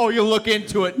 Yeah. Oh, you'll look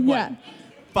into it. What, Yeah. I'm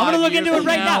 5 gonna look years into it from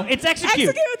right now. It's execute.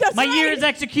 Execute, that's my right. year is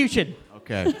execution.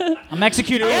 Okay. I'm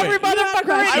executing Do it. every You have a motherfucker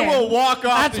question. in I here. will walk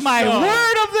off That's the my show.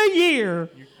 word of the year.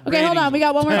 Okay, hold on. We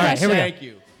got one more All right, question. here we go. Thank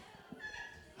you.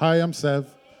 Hi, I'm Sev.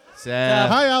 Seth.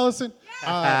 Hi, Allison.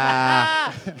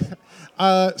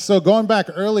 So going back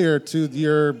earlier to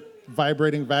your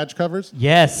vibrating vag covers,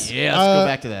 Yes. Yeah, let's go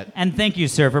back to that. And thank you,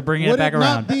 sir, for bringing would it back it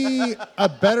around. not be a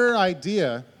better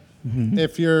idea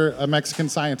if you're a Mexican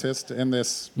scientist in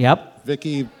this Yep.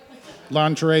 Vicky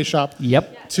lingerie shop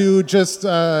Yep. to just,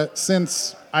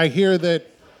 since I hear that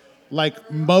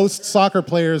like most soccer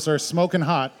players are smoking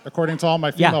hot, according to all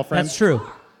my female Yeah, friends, that's true.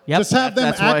 Yep. just have them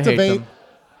That's why I hate activate them.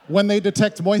 when they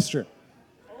detect moisture.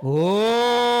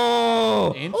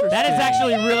 Oh, Interesting. that is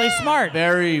actually really smart.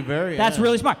 Very, very. That's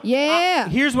really smart. Yeah.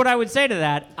 Here's what I would say to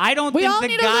that. I don't We think all the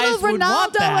need a guys little would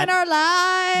want Ronaldo that in our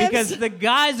lives. because the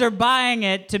guys are buying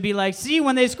it to be like, see,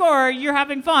 when they score, you're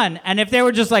having fun. And if they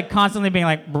were just like constantly being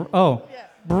like,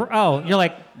 you're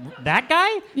like, that guy?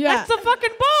 Yeah. That's the fucking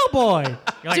ball boy.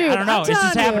 You're like, Dude, I don't know. I'm It's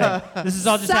just telling you. happening. This is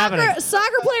all just happening.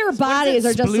 Soccer player bodies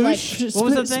are just like Sploosh? What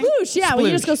was the thing? sploosh. Yeah, when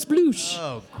you just go Sploosh. sploosh.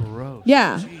 Oh, gross.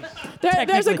 Yeah.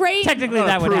 There's a great Technically, Not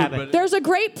that would approved, happen. but- there's a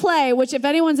great play, which if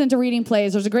anyone's into reading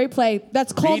plays, there's a great play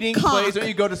that's called Reading Cock. plays when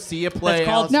you go to see a play. That's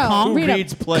called- Allison? No, Who read 'em.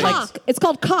 reads plays? Cock. It's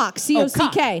called Cock.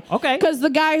 C-O-C-K. Cock. Okay. Because the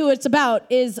guy who it's about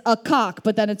is a cock,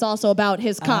 but then it's also about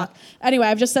his cock. Anyway,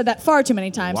 I've just said that far too many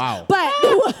times. Wow. But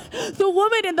the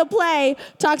woman in the play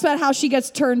talks about how she gets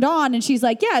turned on, and she's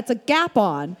like, "Yeah, it's a gap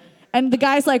on." And the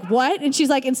guy's like, "What?" And she's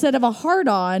like, "Instead of a hard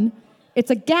on,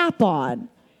 it's a gap on."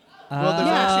 Well, there's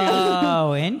actually.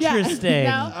 Oh, Yeah. interesting.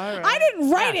 No, I didn't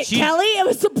write it, She's- Kelly. It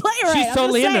was the playwright. She's I'm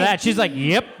totally just into saying. that. She's like,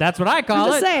 yep, that's what I I'm call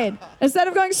just it. saying. Instead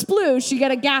of going sploosh, you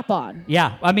get a gap on.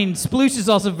 Yeah, I mean, sploosh is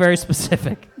also very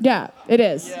specific. Yeah, it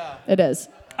is. Yeah. It is.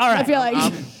 All right. I feel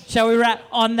like Shall we wrap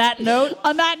on that note?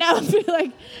 on that note, I feel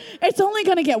like it's only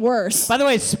going to get worse. By the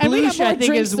way, And we have sploosh, more I think,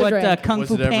 drinks is to what drink. Kung Was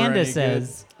Fu it ever Panda any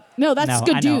says. No, that's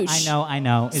No, skadoosh. I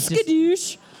know. It's just,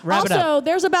 Skadoosh. Wrap it Also, up.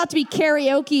 there's about to be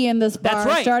karaoke in this bar That's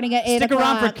right. starting at 8 Stick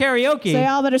o'clock. around for karaoke. So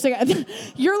y'all better stick.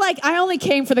 You're like, I only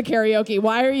came for the karaoke.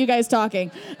 Why are you guys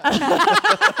talking?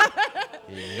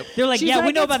 they're like, She's yeah, like,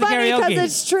 we know it's about the funny karaoke. because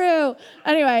it's true.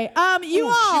 Anyway, you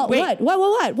all. wait.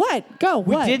 What? Go.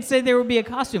 we what? did say there would be a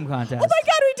costume contest. Oh my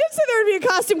God, we did say there would be a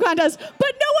costume contest,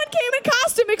 but no one came in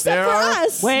costume except There for are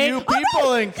us. Wait. few Oh, people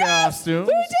no, in yes, costumes.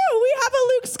 We do. We have a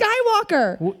Luke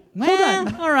Skywalker. Hold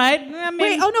on. All right. I mean,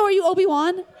 Wait, oh no, are you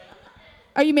Obi-Wan?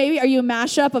 Are you a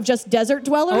mashup of just desert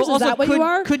dwellers? Is also that what could, you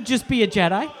are? Could just be a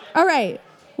Jedi. All right.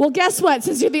 Well, guess what?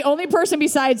 Since you're the only person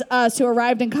besides us who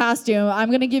arrived in costume, I'm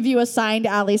going to give you a signed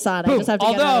Ali Sana. I Boom. just have to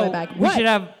get it out of Although my back. we What? should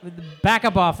have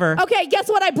backup offer. Okay, guess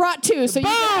what? I brought two, so you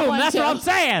get Boom! one That's too. what I'm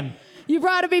saying. You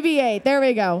brought a BB-8. There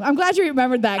we go. I'm glad you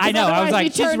remembered that. 'cause I know. I was otherwise we like,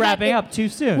 she's turned wrapping that- up too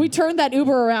soon. We turned that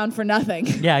Uber around for nothing.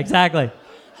 Yeah, exactly.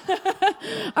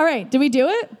 All right. Did we do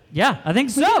it? Yeah, I think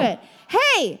so. We did it.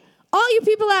 Hey, all you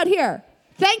people out here,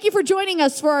 thank you for joining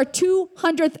us for our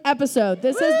 200th episode.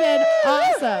 This has been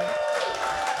awesome.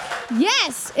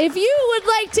 Yes, if you would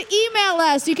like to email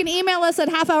us, you can email us at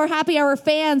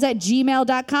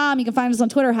halfhourhappyhourfans@gmail.com. You can find us on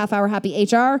Twitter,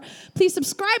 halfhourhappyhr. Please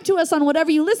subscribe to us on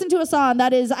whatever you listen to us on.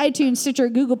 That is iTunes, Stitcher,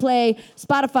 Google Play,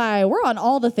 Spotify. We're on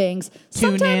all the things.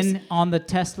 Tune Sometimes- in on the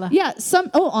Tesla. Yeah,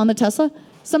 on the Tesla.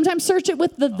 Sometimes search it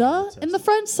with the in the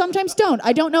front, sometimes don't.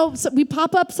 I don't know. So we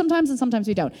pop up sometimes and sometimes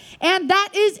we don't. And that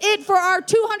is it for our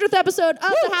 200th episode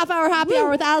of the Half Hour Happy Hour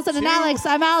with Allison and Alex.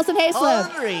 I'm Allison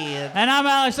Hayslip. And I'm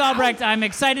Alex Albrecht. I'm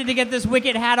excited to get this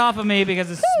wicked hat off of me because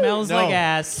it smells like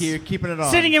ass. You're keeping it on.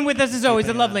 Sitting in with us as always,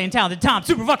 the lovely and talented Tom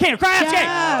Super Volcano Krajewski.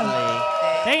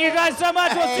 Yeah. Thank you guys so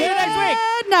much. We'll see you next week.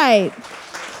 Good night.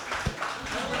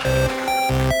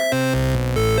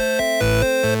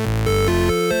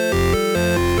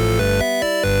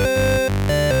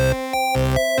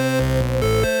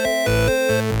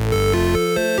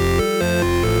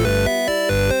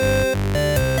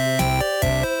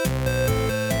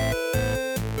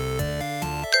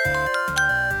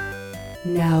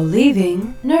 Now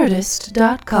leaving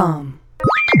Nerdist.com.